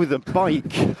He's there with a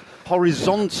bike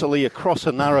horizontally across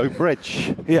a narrow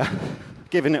bridge. Yeah.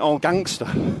 Giving it all gangster.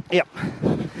 Yep.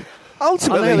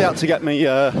 Ultimately... I nearly had to get me...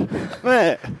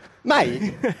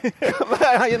 mate.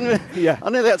 Yeah. I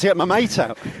nearly had to get my mate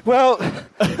out. Well,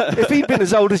 if he'd been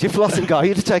as old as your flossing guy,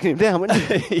 you'd have taken him down, wouldn't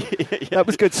you? Yeah. That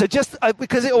was good. So just,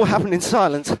 because it all happened in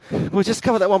silence, we'll just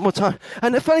cover that one more time.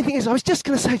 And the funny thing is, I was just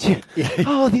going to say to you,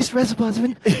 oh, these reservoirs have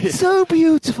been so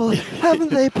beautiful,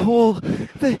 haven't they, Paul?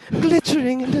 They're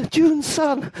glittering in the June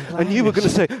sun. And you were going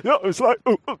to say, no, it's like,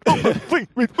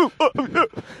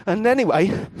 and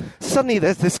anyway, suddenly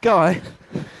there's this guy...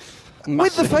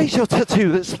 with the facial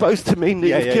tattoo that's supposed to mean that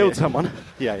you've killed someone.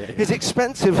 Yeah. His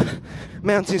expensive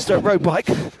mountain-stroke road bike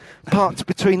parked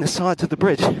between the sides of the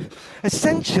bridge.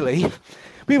 Essentially,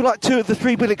 we were like two of the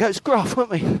three Billy Goats Gruff,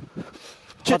 weren't we?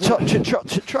 Chit-chot, chit-trot,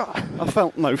 chit-trot. I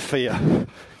felt no fear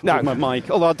with my mic,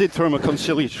 although I did throw him a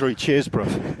conciliatory cheers,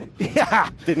 bruv.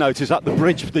 Yeah. Did notice that the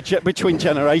bridge between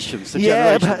generations,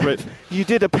 generation bridge. You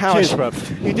did a power cheers,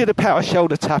 bruv. You did a power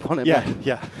shoulder tap on him.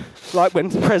 Yeah. Like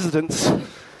when presidents...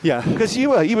 Yeah, because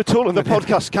you were taller. The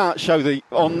podcast can't show the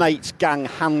ornate gang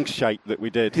handshake that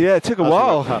we did. Yeah, it took a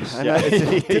while. And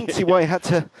didn't see why you had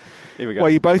to. Here we go. Why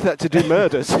you both had to do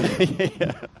murders.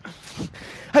 Yeah.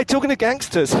 Hey, talking to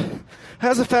gangsters,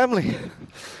 how's the family?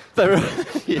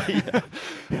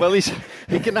 Well, he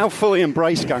can now fully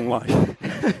embrace gang life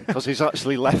because he's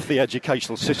actually left the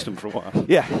educational system for a while.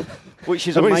 Yeah. Which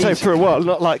is amazing. When you say for a while,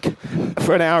 not like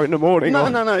for an hour in the morning. No,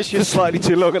 it's just slightly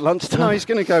too long at lunchtime. No, he's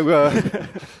going to go.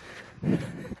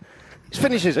 He's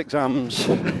finished his exams,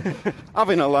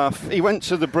 having a laugh. He went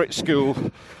to the Brit school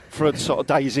for a sort of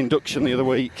day's induction the other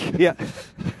week. Yeah.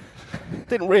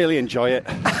 Didn't really enjoy it,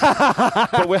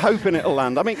 but we're hoping it'll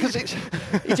land. I mean, because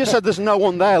he just said there's no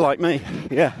one there like me.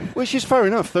 Yeah. Which is fair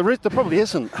enough. There probably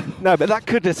isn't. No, but that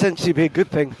could essentially be a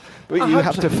good thing. But you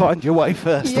have to find your way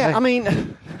first. Yeah, I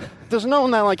mean, there's no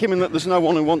one there like him in that there's no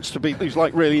one who's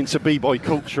like really into b-boy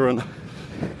culture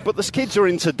but the kids are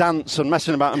into dance and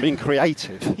messing about and being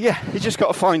creative. Yeah. He's just got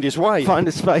to find his way. Find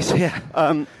his space, yeah.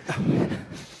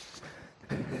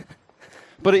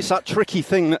 But it's that tricky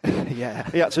thing that he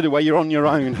had to do where you're on your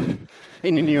own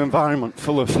in a new environment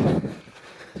full of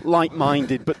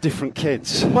like-minded but different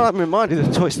kids. Well, I'm reminded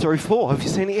of Toy Story 4. Have you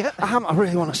seen it yet? I haven't. I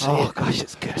really want to see it. Oh, gosh,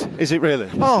 it's good. Is it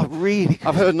really? Oh, really?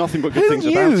 I've heard nothing but good things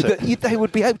about it. Who knew that they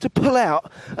would be able to pull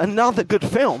out another good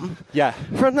film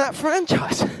from that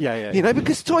franchise? Yeah. You know,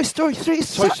 because Toy Story 3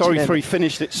 is Toy Story 3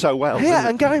 finished it so well. Yeah,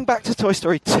 and going back to Toy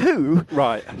Story 2,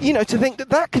 right? You know, to think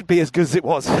that could be as good as it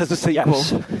was as a sequel.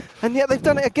 Yes. And yet they've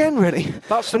done it again, really.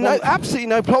 That's absolutely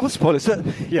no plot spoilers.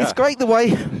 It's great the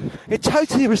way it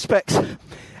totally respects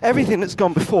everything that's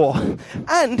gone before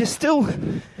and is still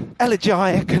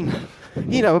elegiac and,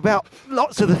 you know, about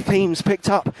lots of the themes picked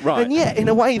up. Right. And yet, in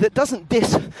a way that doesn't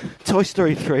diss Toy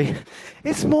Story 3,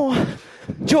 it's more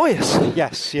joyous.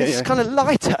 Yes, It's kind of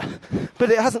lighter,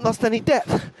 but it hasn't lost any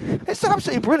depth. It's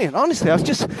absolutely brilliant. Honestly, I was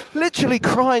just literally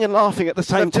crying and laughing at the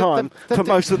same time for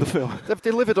most of the film. They've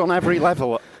delivered on every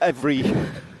level, every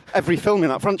every film in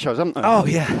that franchise, haven't they? Oh,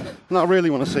 yeah. And I really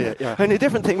want to see it, yeah. And the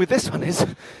different thing with this one is,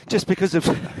 just because of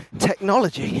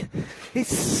technology,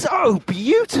 it's so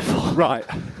beautiful. Right.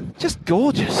 Just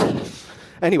gorgeous.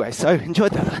 Anyway, so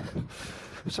enjoyed that.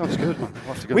 Sounds good, man.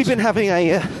 I'll have to go We've been having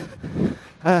a...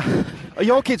 Are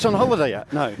your kids on holiday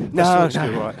yet? No. No.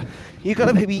 School, right. You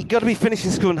got to be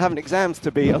finishing school and having exams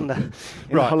to be on the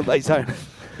holiday zone.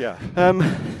 Yeah.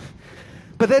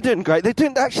 But they're doing great. They're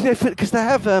doing actually because they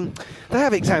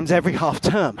have exams every half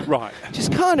term. Right. Which is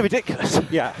kind of ridiculous.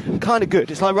 Yeah. Kind of good.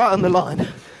 It's like right on the line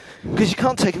because you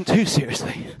can't take them too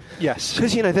seriously. Yes.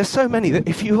 Because there's so many that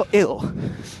if you're ill,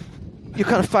 you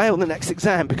kind of fail the next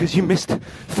exam because you missed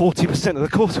 40% of the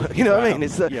coursework. You know what I mean?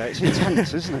 It's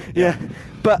intense, isn't it? Yeah.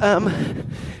 But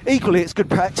equally, it's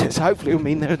good practice. Hopefully, it'll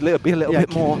mean there'll be a little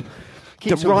bit more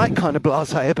right kind of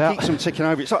blasé about. Keeps them ticking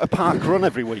over. It's like a park run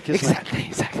every week, isn't it?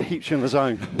 Exactly. Keeps you in the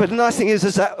zone. But the nice thing is,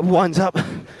 as that winds up,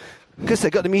 because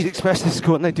they've got the music specialist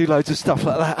school and they do loads of stuff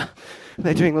like that,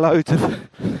 they're doing loads of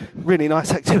really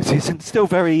nice activities and still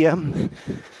very...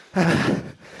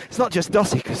 it's not just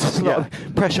dossy because there's a lot of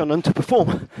pressure on them to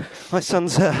perform. My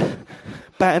son's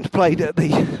band played at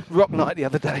the Rock Night the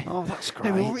other day. Oh, that's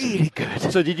great. They were really good.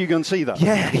 So did you go and see that?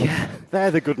 Yeah.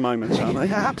 They're the good moments, aren't they?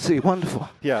 Yeah, absolutely wonderful.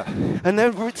 Yeah. And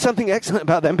there's something excellent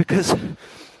about them because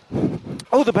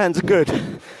all the bands are good.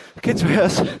 The kids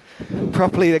rehearse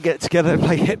properly, they get together, they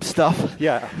play hip stuff.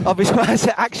 Yeah. Obviously, I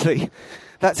said, actually,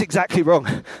 that's exactly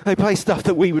wrong. They play stuff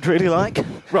that we would really like.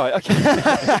 Right,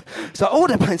 okay. So,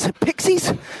 they're playing some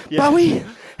Pixies, Bowie,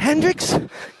 Hendrix.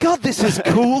 God, this is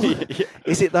cool. Yeah.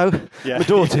 Is it, though? Yeah. My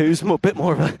daughter, who's a bit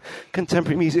more of a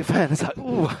contemporary music fan, is like,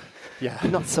 ooh,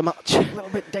 not so much. A little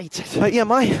bit dated. But yeah,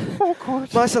 my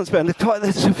son's band,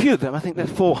 there's a few of them. I think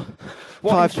there's 5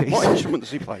 piece. What instrument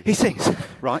does he play? He sings.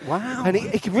 Right, wow. And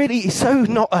he's so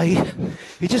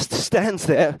he just stands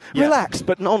there, relaxed,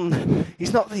 but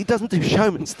he doesn't do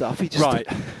showman stuff. He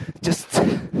just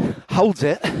holds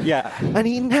it. Yeah. And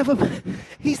he's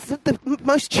the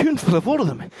most tuneful of all of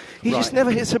them. He just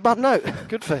never hits a bad note.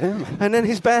 Good for him. And then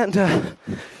his band,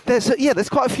 there's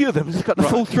quite a few of them. He's got the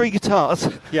full 3 guitars.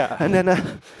 Yeah. And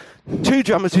then 2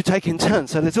 drummers who take in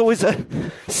turns, so there's always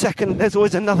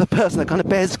another person, a kind of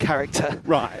Bez character,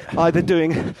 right? Either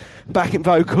doing backing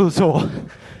vocals or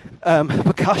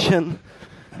percussion.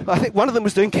 I think one of them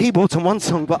was doing keyboards on one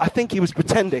song, but I think he was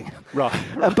pretending. Right.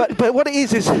 But what it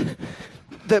is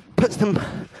that puts them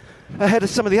ahead of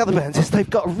some of the other bands is they've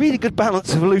got a really good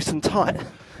balance of loose and tight.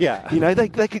 Yeah.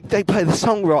 They play the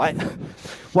song right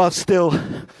while still.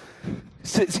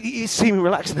 Seeming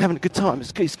relaxed and having a good time.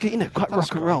 It's quite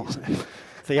rock and roll. Isn't it?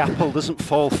 The apple doesn't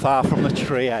fall far from the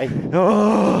tree, eh?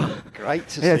 Oh, great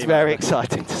to see. Yeah, it's very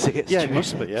exciting to see it. Yeah, it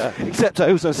must be. Yeah. Except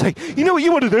I was going to say, you know what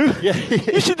you want to do? Yeah.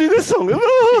 You should do this song.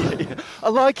 I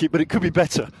like it, but it could be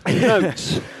better.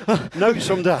 Notes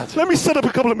from Dad. Let me set up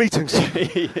a couple of meetings.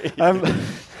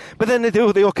 But then they do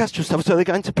all the orchestral stuff. So they're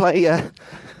going to play.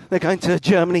 They're going to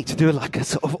Germany to do like a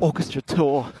sort of orchestra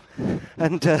tour,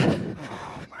 and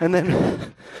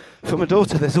then for my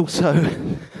daughter, there's also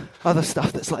other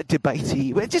stuff that's like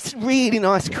debatey. It's just really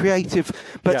nice, creative,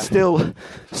 but still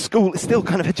school. It's still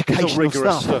kind of educational still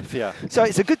rigorous stuff. Yeah. So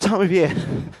it's a good time of year,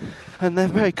 and they're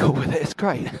very cool with it. It's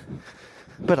great.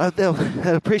 But they'll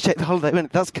appreciate the holiday when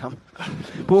it does come.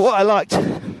 But what I liked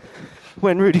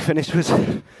when Rudy finished was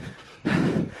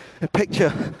a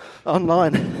picture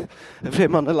online of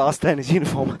him on the last day in his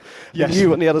uniform. Yes. And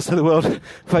you on the other side of the world,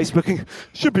 Facebooking,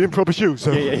 should be in proper shoes.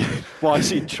 So. Yeah. Why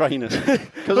is he in trainers?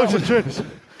 Because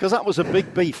that was a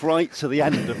big beef right to the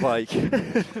end of like...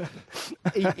 the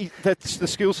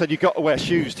school said you've got to wear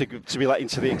shoes to be let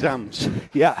into the exams.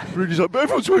 Yeah. Rudy's like, but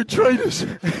everyone's wearing trainers.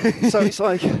 So it's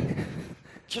like...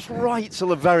 Just right till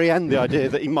the very end, the idea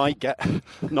that he might get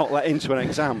not let into an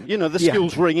exam. You know, the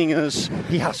school's ringing us,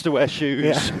 he has to wear shoes.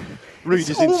 Yeah.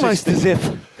 Rudy's it's almost as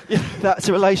if that's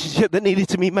a relationship that needed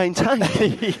to be maintained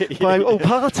by all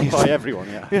parties. By everyone,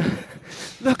 yeah.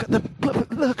 Look at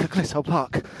Clissold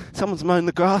Park. Someone's mown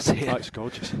the grass here. Oh, it's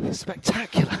gorgeous. It's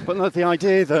spectacular. But no, the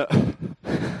idea that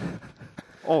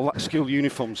all that school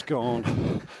uniform's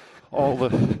gone, all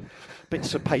the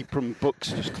bits of paper and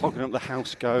books just clogging up the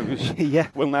house goes. Yeah.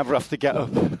 We'll never have to get up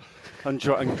and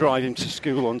drive him to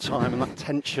school on time, and that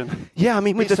tension. Yeah, I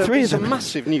mean, with the three of them. It's a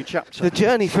massive new chapter. The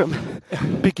journey from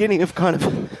beginning of kind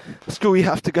of school you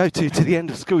have to go to the end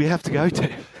of school you have to go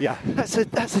to. Yeah. That's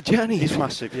a journey. It's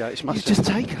massive, yeah, it's massive. You just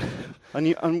take it.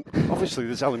 And obviously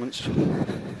there's elements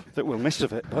that we'll miss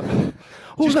of it, but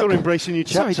just got to embrace a new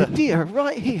chapter. Sorry, the deer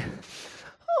right here.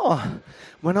 Oh,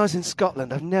 when I was in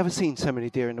Scotland, I've never seen so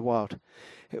many deer in the wild.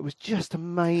 It was just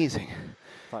amazing.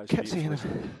 That is Kept seeing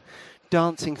them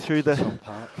dancing through the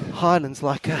Highlands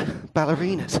like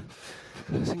ballerinas.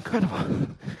 It's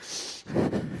incredible.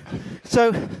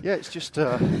 So yeah, it's just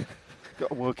got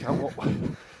to work out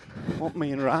what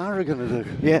me and Ra are going to do.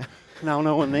 Yeah. Now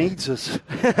no one needs us.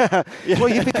 Well,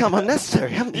 you've become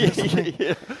unnecessary, haven't you?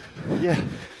 Yeah.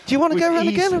 Do you want to go around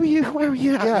again, or where are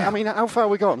you at? Yeah, I mean, how far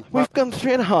have we gone? We've gone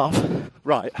 3.5.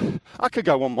 Right. I could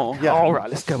go one more. Yeah. All right,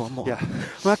 let's go one more. Yeah.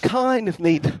 Well, I kind of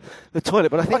need the toilet,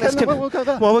 but I think that's we'll go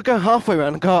there. Well, we'll go halfway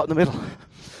around and go out in the middle.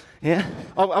 Yeah?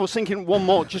 I was thinking one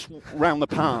more just round the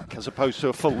park as opposed to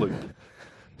a full loop.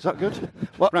 Is that good?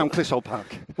 What? Round Clissold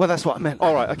Park. Well, that's what I meant.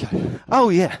 All right, okay. Oh,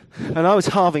 yeah. And I was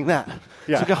halving that.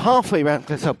 Yeah. So go halfway around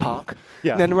Clissold Park,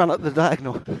 yeah. And then run up the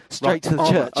diagonal straight to the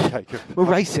church. Right. Okay, cool. We'll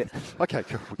race it. Okay,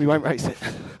 cool. We won't race it.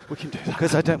 We can do that.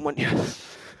 Because I don't want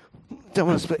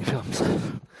to split your films.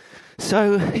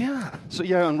 So, yeah. So,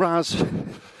 yeah, and Raz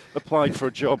applied for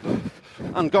a job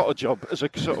and got a job as a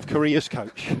sort of careers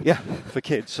coach for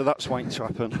kids, so that's waiting to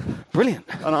happen. Brilliant.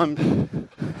 And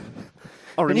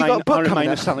I remain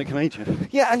a stand-up comedian.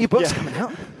 Yeah, and your book's coming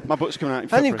out. My book's coming out in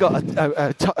February. And you've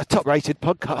got a top-rated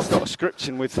podcast. I've got a script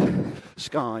in with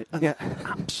Sky.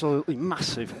 Absolutely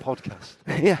massive podcast.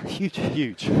 Yeah,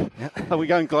 huge. Yeah. And we're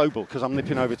going global because I'm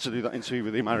nipping over to do that interview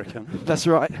with the American. That's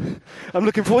right. I'm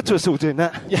looking forward to us all doing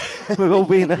that. Yeah. We'll all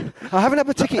be in there. I haven't had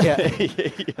my ticket yet.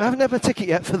 I haven't had my ticket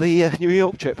yet for the New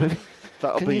York trip. Can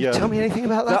you tell me anything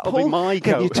about that, Paul? Paul? Be my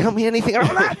go. Can you tell me anything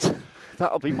about that?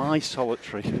 That'll be my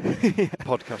solitary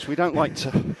podcast. We don't like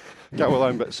to go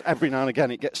alone, but every now and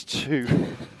again it gets too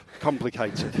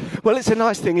complicated. Well, it's a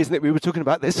nice thing, isn't it? We were talking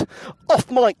about this off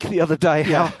mic the other day.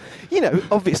 Yeah. How,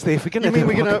 obviously, if we're going to, you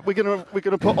mean we're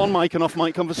gonna put on mic and off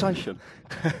mic conversation?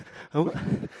 We're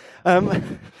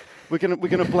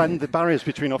gonna blend the barriers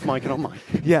between off mic and on mic.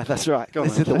 Yeah, that's right. Go on,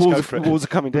 the walls are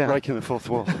coming down. Breaking the fourth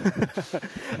wall.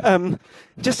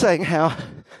 Just saying how.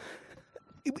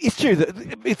 It's true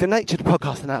that with the nature of the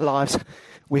podcast in our lives,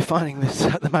 we're finding this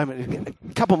at the moment. A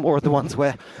couple more of the ones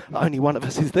where only one of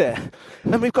us is there.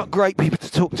 And we've got great people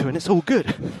to talk to, and it's all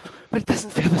good. But it doesn't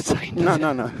feel the same.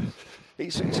 No.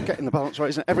 It's getting the balance right,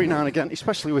 isn't it? Every now and again,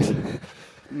 especially with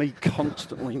me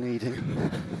constantly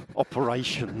needing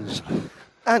operations.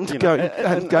 And going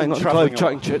on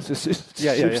globe-trotting trips with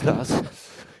superstars.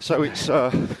 So it's...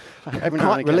 I'm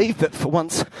quite relieved that for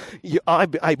once I'd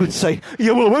be able to say,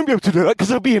 yeah, well, I won't be able to do that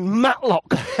because I'll be in Matlock,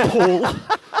 Paul.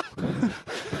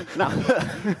 No,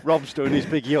 Rob's doing his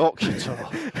big Yorkshire tour.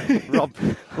 Rob,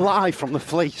 live from the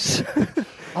Fleece.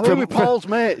 I'm with Paul's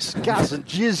mates, Gaz and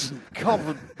Jizz and Cobb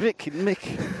and Vic and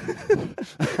Mick.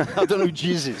 I don't know who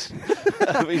Jizz is.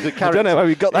 He's a character. I don't know how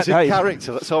we got that name. He's a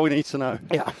character, that's all we need to know.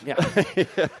 Yeah.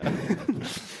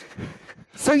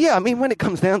 So, yeah, I mean, when it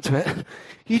comes down to it,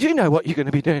 you do know what you're going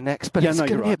to be doing next, but it's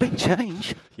going to be a big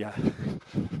change. Yeah.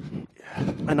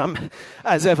 And I'm,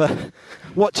 as ever,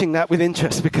 watching that with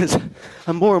interest because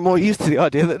I'm more and more used to the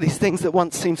idea that these things that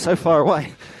once seemed so far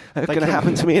away are going to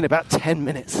happen to me in about 10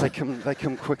 minutes. They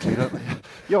come quickly, don't they?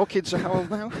 Your kids are how old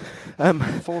now?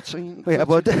 14? Yeah,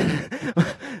 well,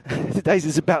 Daisy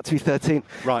is about to be 13.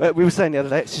 Right. We were saying the other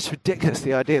day, it's just ridiculous,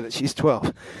 the idea that she's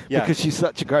 12. Yeah. Because she's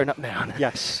such a grown-up now.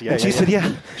 Yes, yeah. And she said,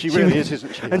 yeah. She really is,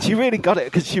 isn't she? And she really got it,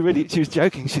 because she was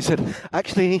joking. She said,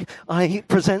 actually, I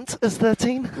present as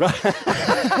 13. Right.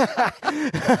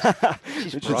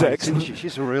 She's bright, isn't she?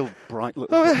 She's a real bright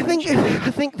little... Well, I think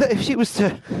that if she was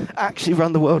to actually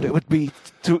run the world, it would be...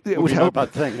 It would help. No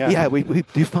bad thing, yeah. Yeah, we'd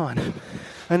do fine.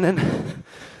 And then...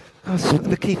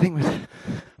 the key thing with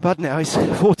Bud now is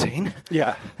 14.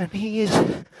 Yeah. And he is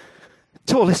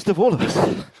tallest of all of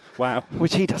us. Wow.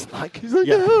 Which he doesn't like. He's like,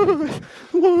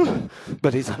 no.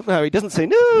 But he doesn't say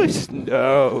no. He says,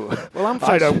 no. Well,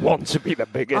 I don't want to be the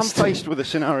biggest. I'm faced with a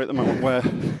scenario at the moment where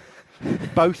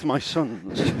both my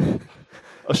sons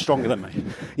are stronger than me.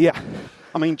 Yeah.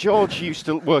 I mean, George used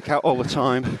to work out all the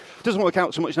time. He doesn't work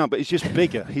out so much now, but he's just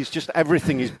bigger.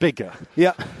 Everything is bigger.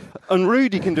 Yeah. And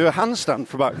Rudy can do a handstand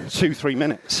for about 2-3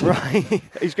 minutes. Right.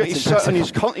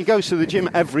 He goes to the gym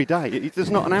every day. There's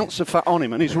not an ounce of fat on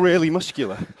him, and he's really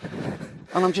muscular.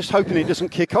 And I'm just hoping it doesn't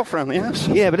kick off around the house.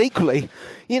 Yeah, but equally,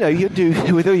 you do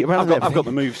with all your running. I've got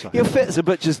the moves. You're fit as a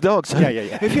butcher's dog. So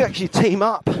yeah. If you actually team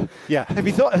up, yeah. I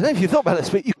don't know if you thought about this,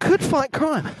 but you could fight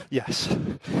crime. Yes,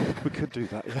 we could do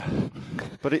that. Yeah,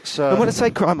 but it's. And when I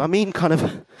say crime, I mean kind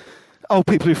of old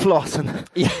people who floss and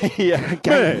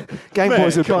game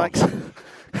boys with bikes.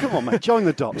 Come on, mate, join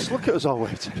the dots. Look at us all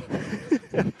waiting.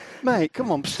 Mate, come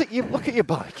on, look at your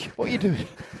bike. What are you doing?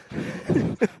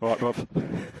 All right, Rob.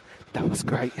 That was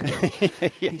great.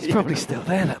 He's probably still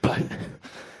there, that bloke.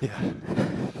 Yeah.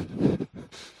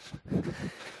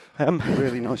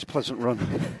 Really nice, pleasant run.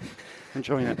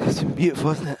 Enjoying it. It's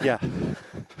beautiful, isn't it? Yeah.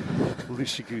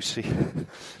 Loosey-goosey.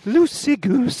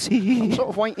 Loosey-goosey. I'm sort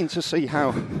of waiting to see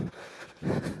how to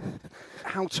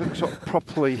sort of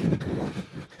properly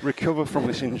recover from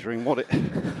this injury and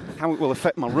how it will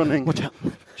affect my running. Watch out.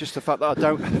 Just the fact that I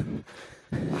don't...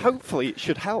 Hopefully it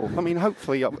should help. I mean,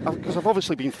 hopefully, because I've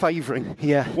obviously been favouring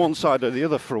one side or the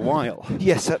other for a while.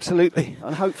 Yes, absolutely.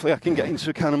 And hopefully I can get into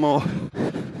a kind of more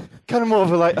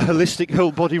of a like holistic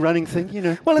whole body running thing, you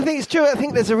know. Well, I think it's true. I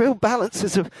think there's a real balance.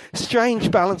 There's a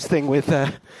strange balance thing with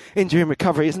injury and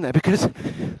recovery, isn't there? Because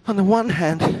on the one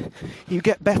hand, you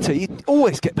get better. You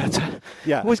always get better.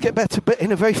 Yeah. Always get better, but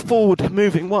in a very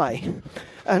forward-moving way.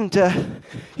 And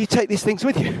you take these things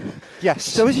with you. Yes.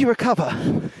 So as you recover,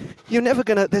 you're never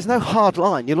going to... There's no hard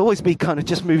line. You'll always be kind of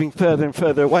just moving further and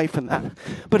further away from that.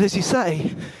 But as you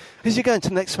say, as you go into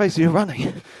the next phase of your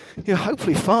running, you'll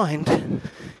hopefully find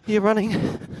you're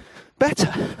running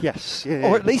better. Yes. Yeah.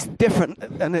 Or at least different,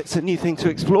 and it's a new thing to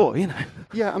explore, you know.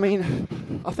 Yeah, I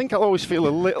mean, I think I'll always feel a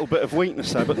little bit of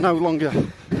weakness there, but no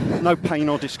pain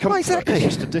or discomfort. Well, exactly.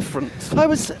 It's just a different... I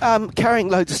was carrying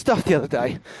loads of stuff the other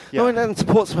day. Yeah. I went down to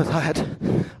Portsmouth.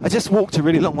 I just walked a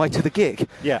really long way to the gig.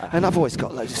 Yeah. And I've always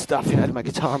got loads of stuff, you know, my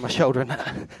guitar on my shoulder and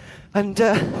that. And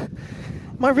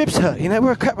my ribs hurt, you know,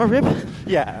 where I cracked my rib.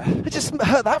 Yeah. It just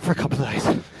hurt that for a couple of days.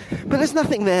 But there's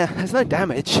nothing there. There's no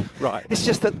damage. Right. It's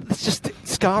just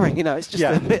scarring, you know. It's just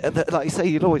a bit of that, like you say,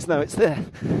 you'll always know it's there.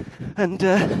 And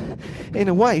in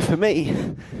a way, for me,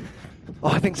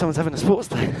 I think someone's having a sports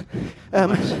day.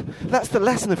 That's the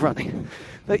lesson of running,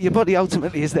 that your body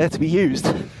ultimately is there to be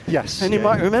used. Yes. And you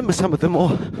might remember some of the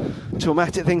more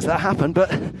traumatic things that happen, but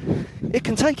it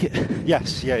can take it.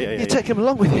 Yes. Yeah. You take them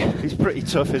along with you. It's pretty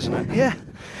tough, isn't it? Yeah.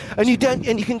 And you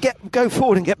can go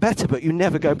forward and get better, but you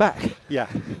never go back. Yeah.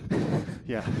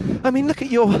 Yeah. I mean, look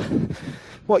at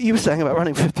what you were saying about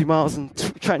running 50 miles and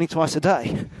training twice a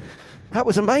day. That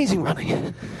was amazing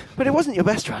running. But it wasn't your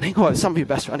best running. Well, some of your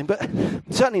best running, but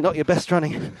certainly not your best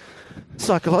running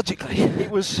psychologically.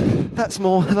 That's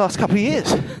more the last couple of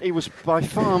years. It was by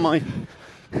far my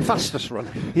fastest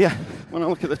running. Yeah. When I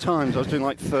look at the times, I was doing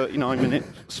like 39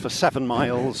 minutes for 7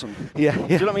 miles. And yeah.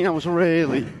 Do you know what I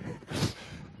mean?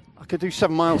 I could do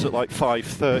 7 miles at like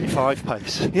 5:35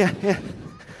 pace. Yeah.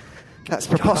 That's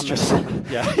preposterous.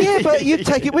 Yeah. Yeah, but you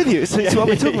take it with you. It's what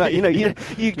we're talking about. You know, you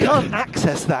can't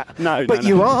access that. No. But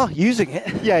you are using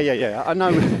it. Yeah. I know.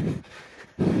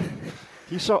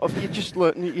 You just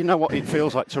learn. You know what it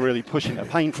feels like to really push into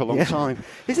pain for a long time.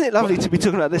 Isn't it lovely to be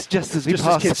talking about this just as we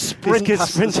pass kids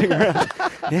sprinting around?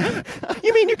 Yeah.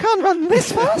 You mean you can't run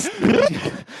this fast?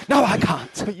 No, I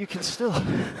can't. But you can still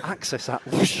access that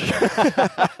whoosh.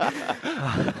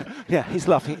 Yeah, he's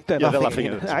laughing. They're laughing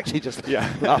at you. Actually, just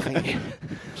laughing at you.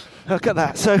 Look at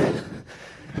that. So,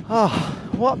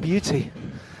 what beauty.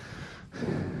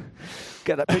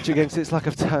 Get that picture again, because it's like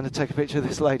I've turned to take a picture of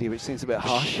this lady, which seems a bit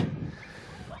harsh.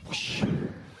 Whoosh.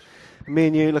 Me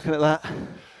and you looking at that.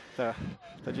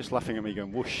 They're just laughing at me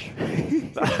going whoosh.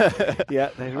 Yeah,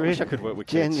 they really. I wish I could work with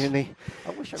kids. Genuinely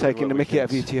taking the mickey out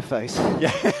of you to your face.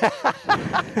 Yeah.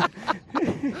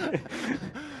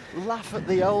 Laugh at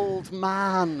the old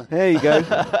man. There you go.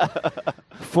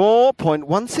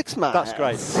 4.16 miles. That's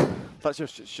great. That's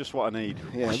just what I need.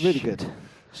 Yeah, really good.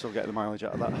 Still get the mileage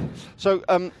out of that. So,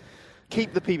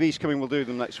 keep the PBs coming. We'll do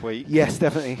them next week. Yes,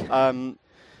 definitely. And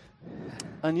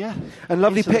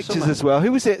lovely pictures as well.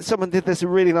 Who was it? Someone did this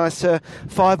really nice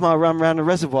 5-mile run around a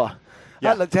reservoir. Yeah.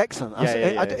 That looked excellent.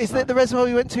 Isn't it the reservoir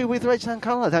you went to with Rachel and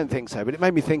Carl? I don't think so, but it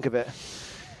made me think of it.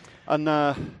 And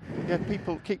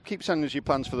people keep sending us your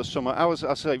plans for the summer.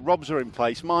 I say Rob's are in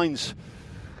place. Mine's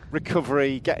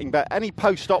recovery, getting better. Any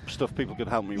post-op stuff people could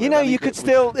help me with. You know, you could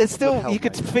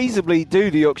feasibly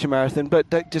do the Yorkshire Marathon, but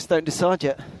don't decide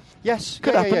yet. Yes,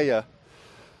 could happen. Yeah.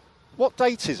 What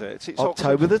date is it? It's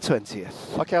October the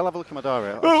 20th. Okay, I'll have a look at my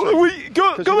diary.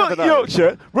 Go on,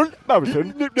 Yorkshire, run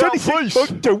marathon.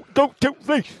 That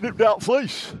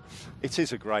fleece. It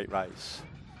is a great race.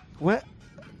 Where?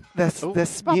 This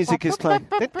music is playing.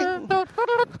 Is this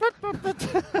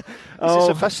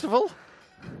a festival?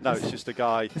 No, it's just a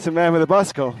guy. It's a man with a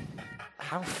bicycle.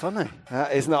 How funny.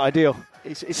 That is not ideal.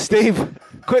 Steve,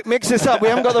 quick, mix this up. We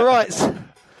haven't got the rights.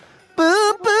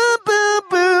 Boom, boom, boom,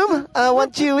 boom. I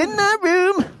want you in that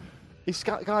room. Is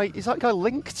that guy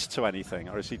linked to anything,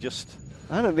 or is he just...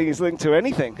 I don't think he's linked to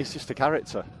anything. He's just a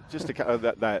character. Just a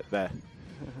character. There.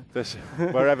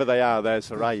 Wherever they are,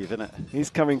 there's a rave, isn't it? He's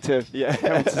coming to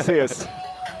see us.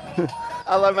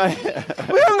 Hello, mate. We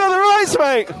haven't got the rights,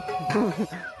 mate.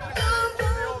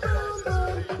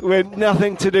 We're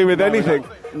nothing to do with anything.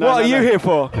 What are you here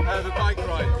for? The bike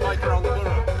ride. Bike around the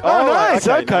borough. Oh, nice.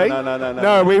 Okay.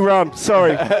 No, we run.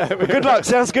 Sorry. Good luck.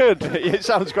 Sounds good. It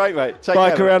sounds great, mate.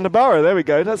 Bike around the borough. There we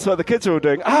go. That's what the kids are all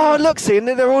doing. Oh, look, see,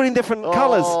 they're all in different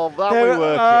colours. Oh, that we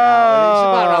work it out. It's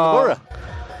about around the borough.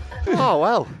 Oh,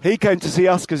 well. He came to see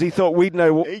us because he thought we'd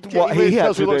know what he had to do.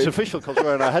 Because we looked official because we're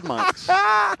wearing our head mics.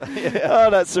 Oh,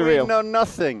 that's surreal. We know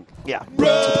nothing. Yeah.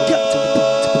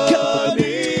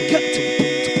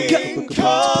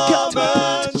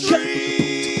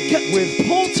 With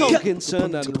Paul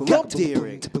Tonkinson and Rob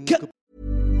Deering.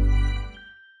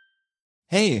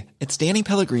 Hey, it's Danny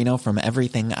Pellegrino from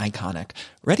Everything Iconic.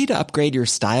 Ready to upgrade your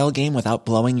style game without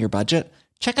blowing your budget?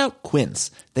 Check out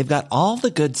Quince. They've got all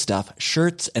the good stuff,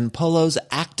 shirts and polos,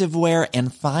 activewear,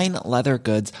 and fine leather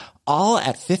goods, all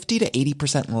at 50 to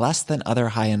 80% less than other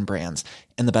high-end brands.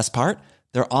 And the best part?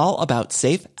 They're all about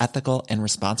safe, ethical, and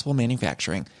responsible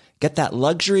manufacturing. Get that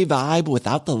luxury vibe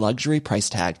without the luxury price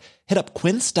tag. Hit up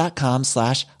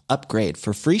quince.com/upgrade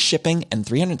for free shipping and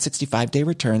 365-day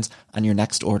returns on your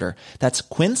next order. That's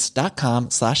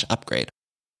quince.com/upgrade.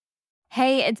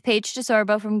 Hey, it's Paige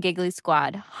DeSorbo from Giggly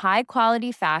Squad. High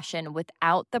quality fashion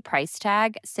without the price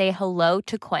tag. Say hello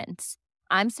to Quince.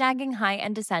 I'm snagging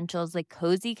high-end essentials like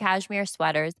cozy cashmere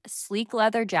sweaters, sleek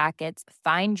leather jackets,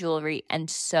 fine jewelry, and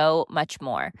so much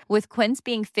more. With Quince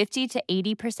being 50 to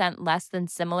 80% less than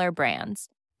similar brands.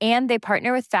 And they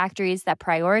partner with factories that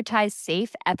prioritize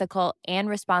safe, ethical, and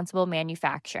responsible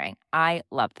manufacturing. I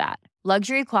love that.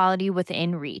 Luxury quality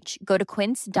within reach. Go to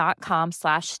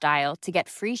quince.com/style to get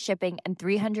free shipping and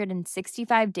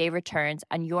 365-day returns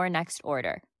on your next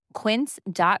order.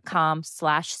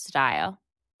 Quince.com/style.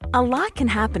 A lot can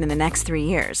happen in the next 3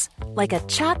 years. Like a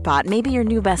chatbot may be your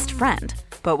new best friend.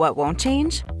 But what won't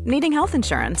change? Needing health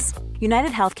insurance.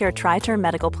 United Healthcare Tri-Term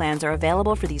Medical Plans are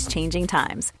available for these changing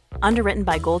times. Underwritten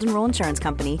by Golden Rule Insurance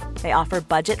Company, they offer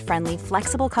budget-friendly,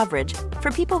 flexible coverage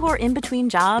for people who are in between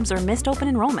jobs or missed open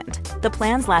enrollment. The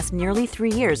plans last nearly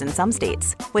 3 years in some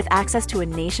states, with access to a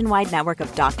nationwide network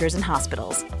of doctors and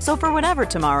hospitals. So for whatever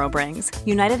tomorrow brings,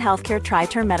 United Healthcare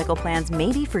Tri-Term Medical Plans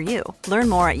may be for you. Learn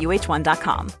more at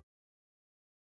uh1.com.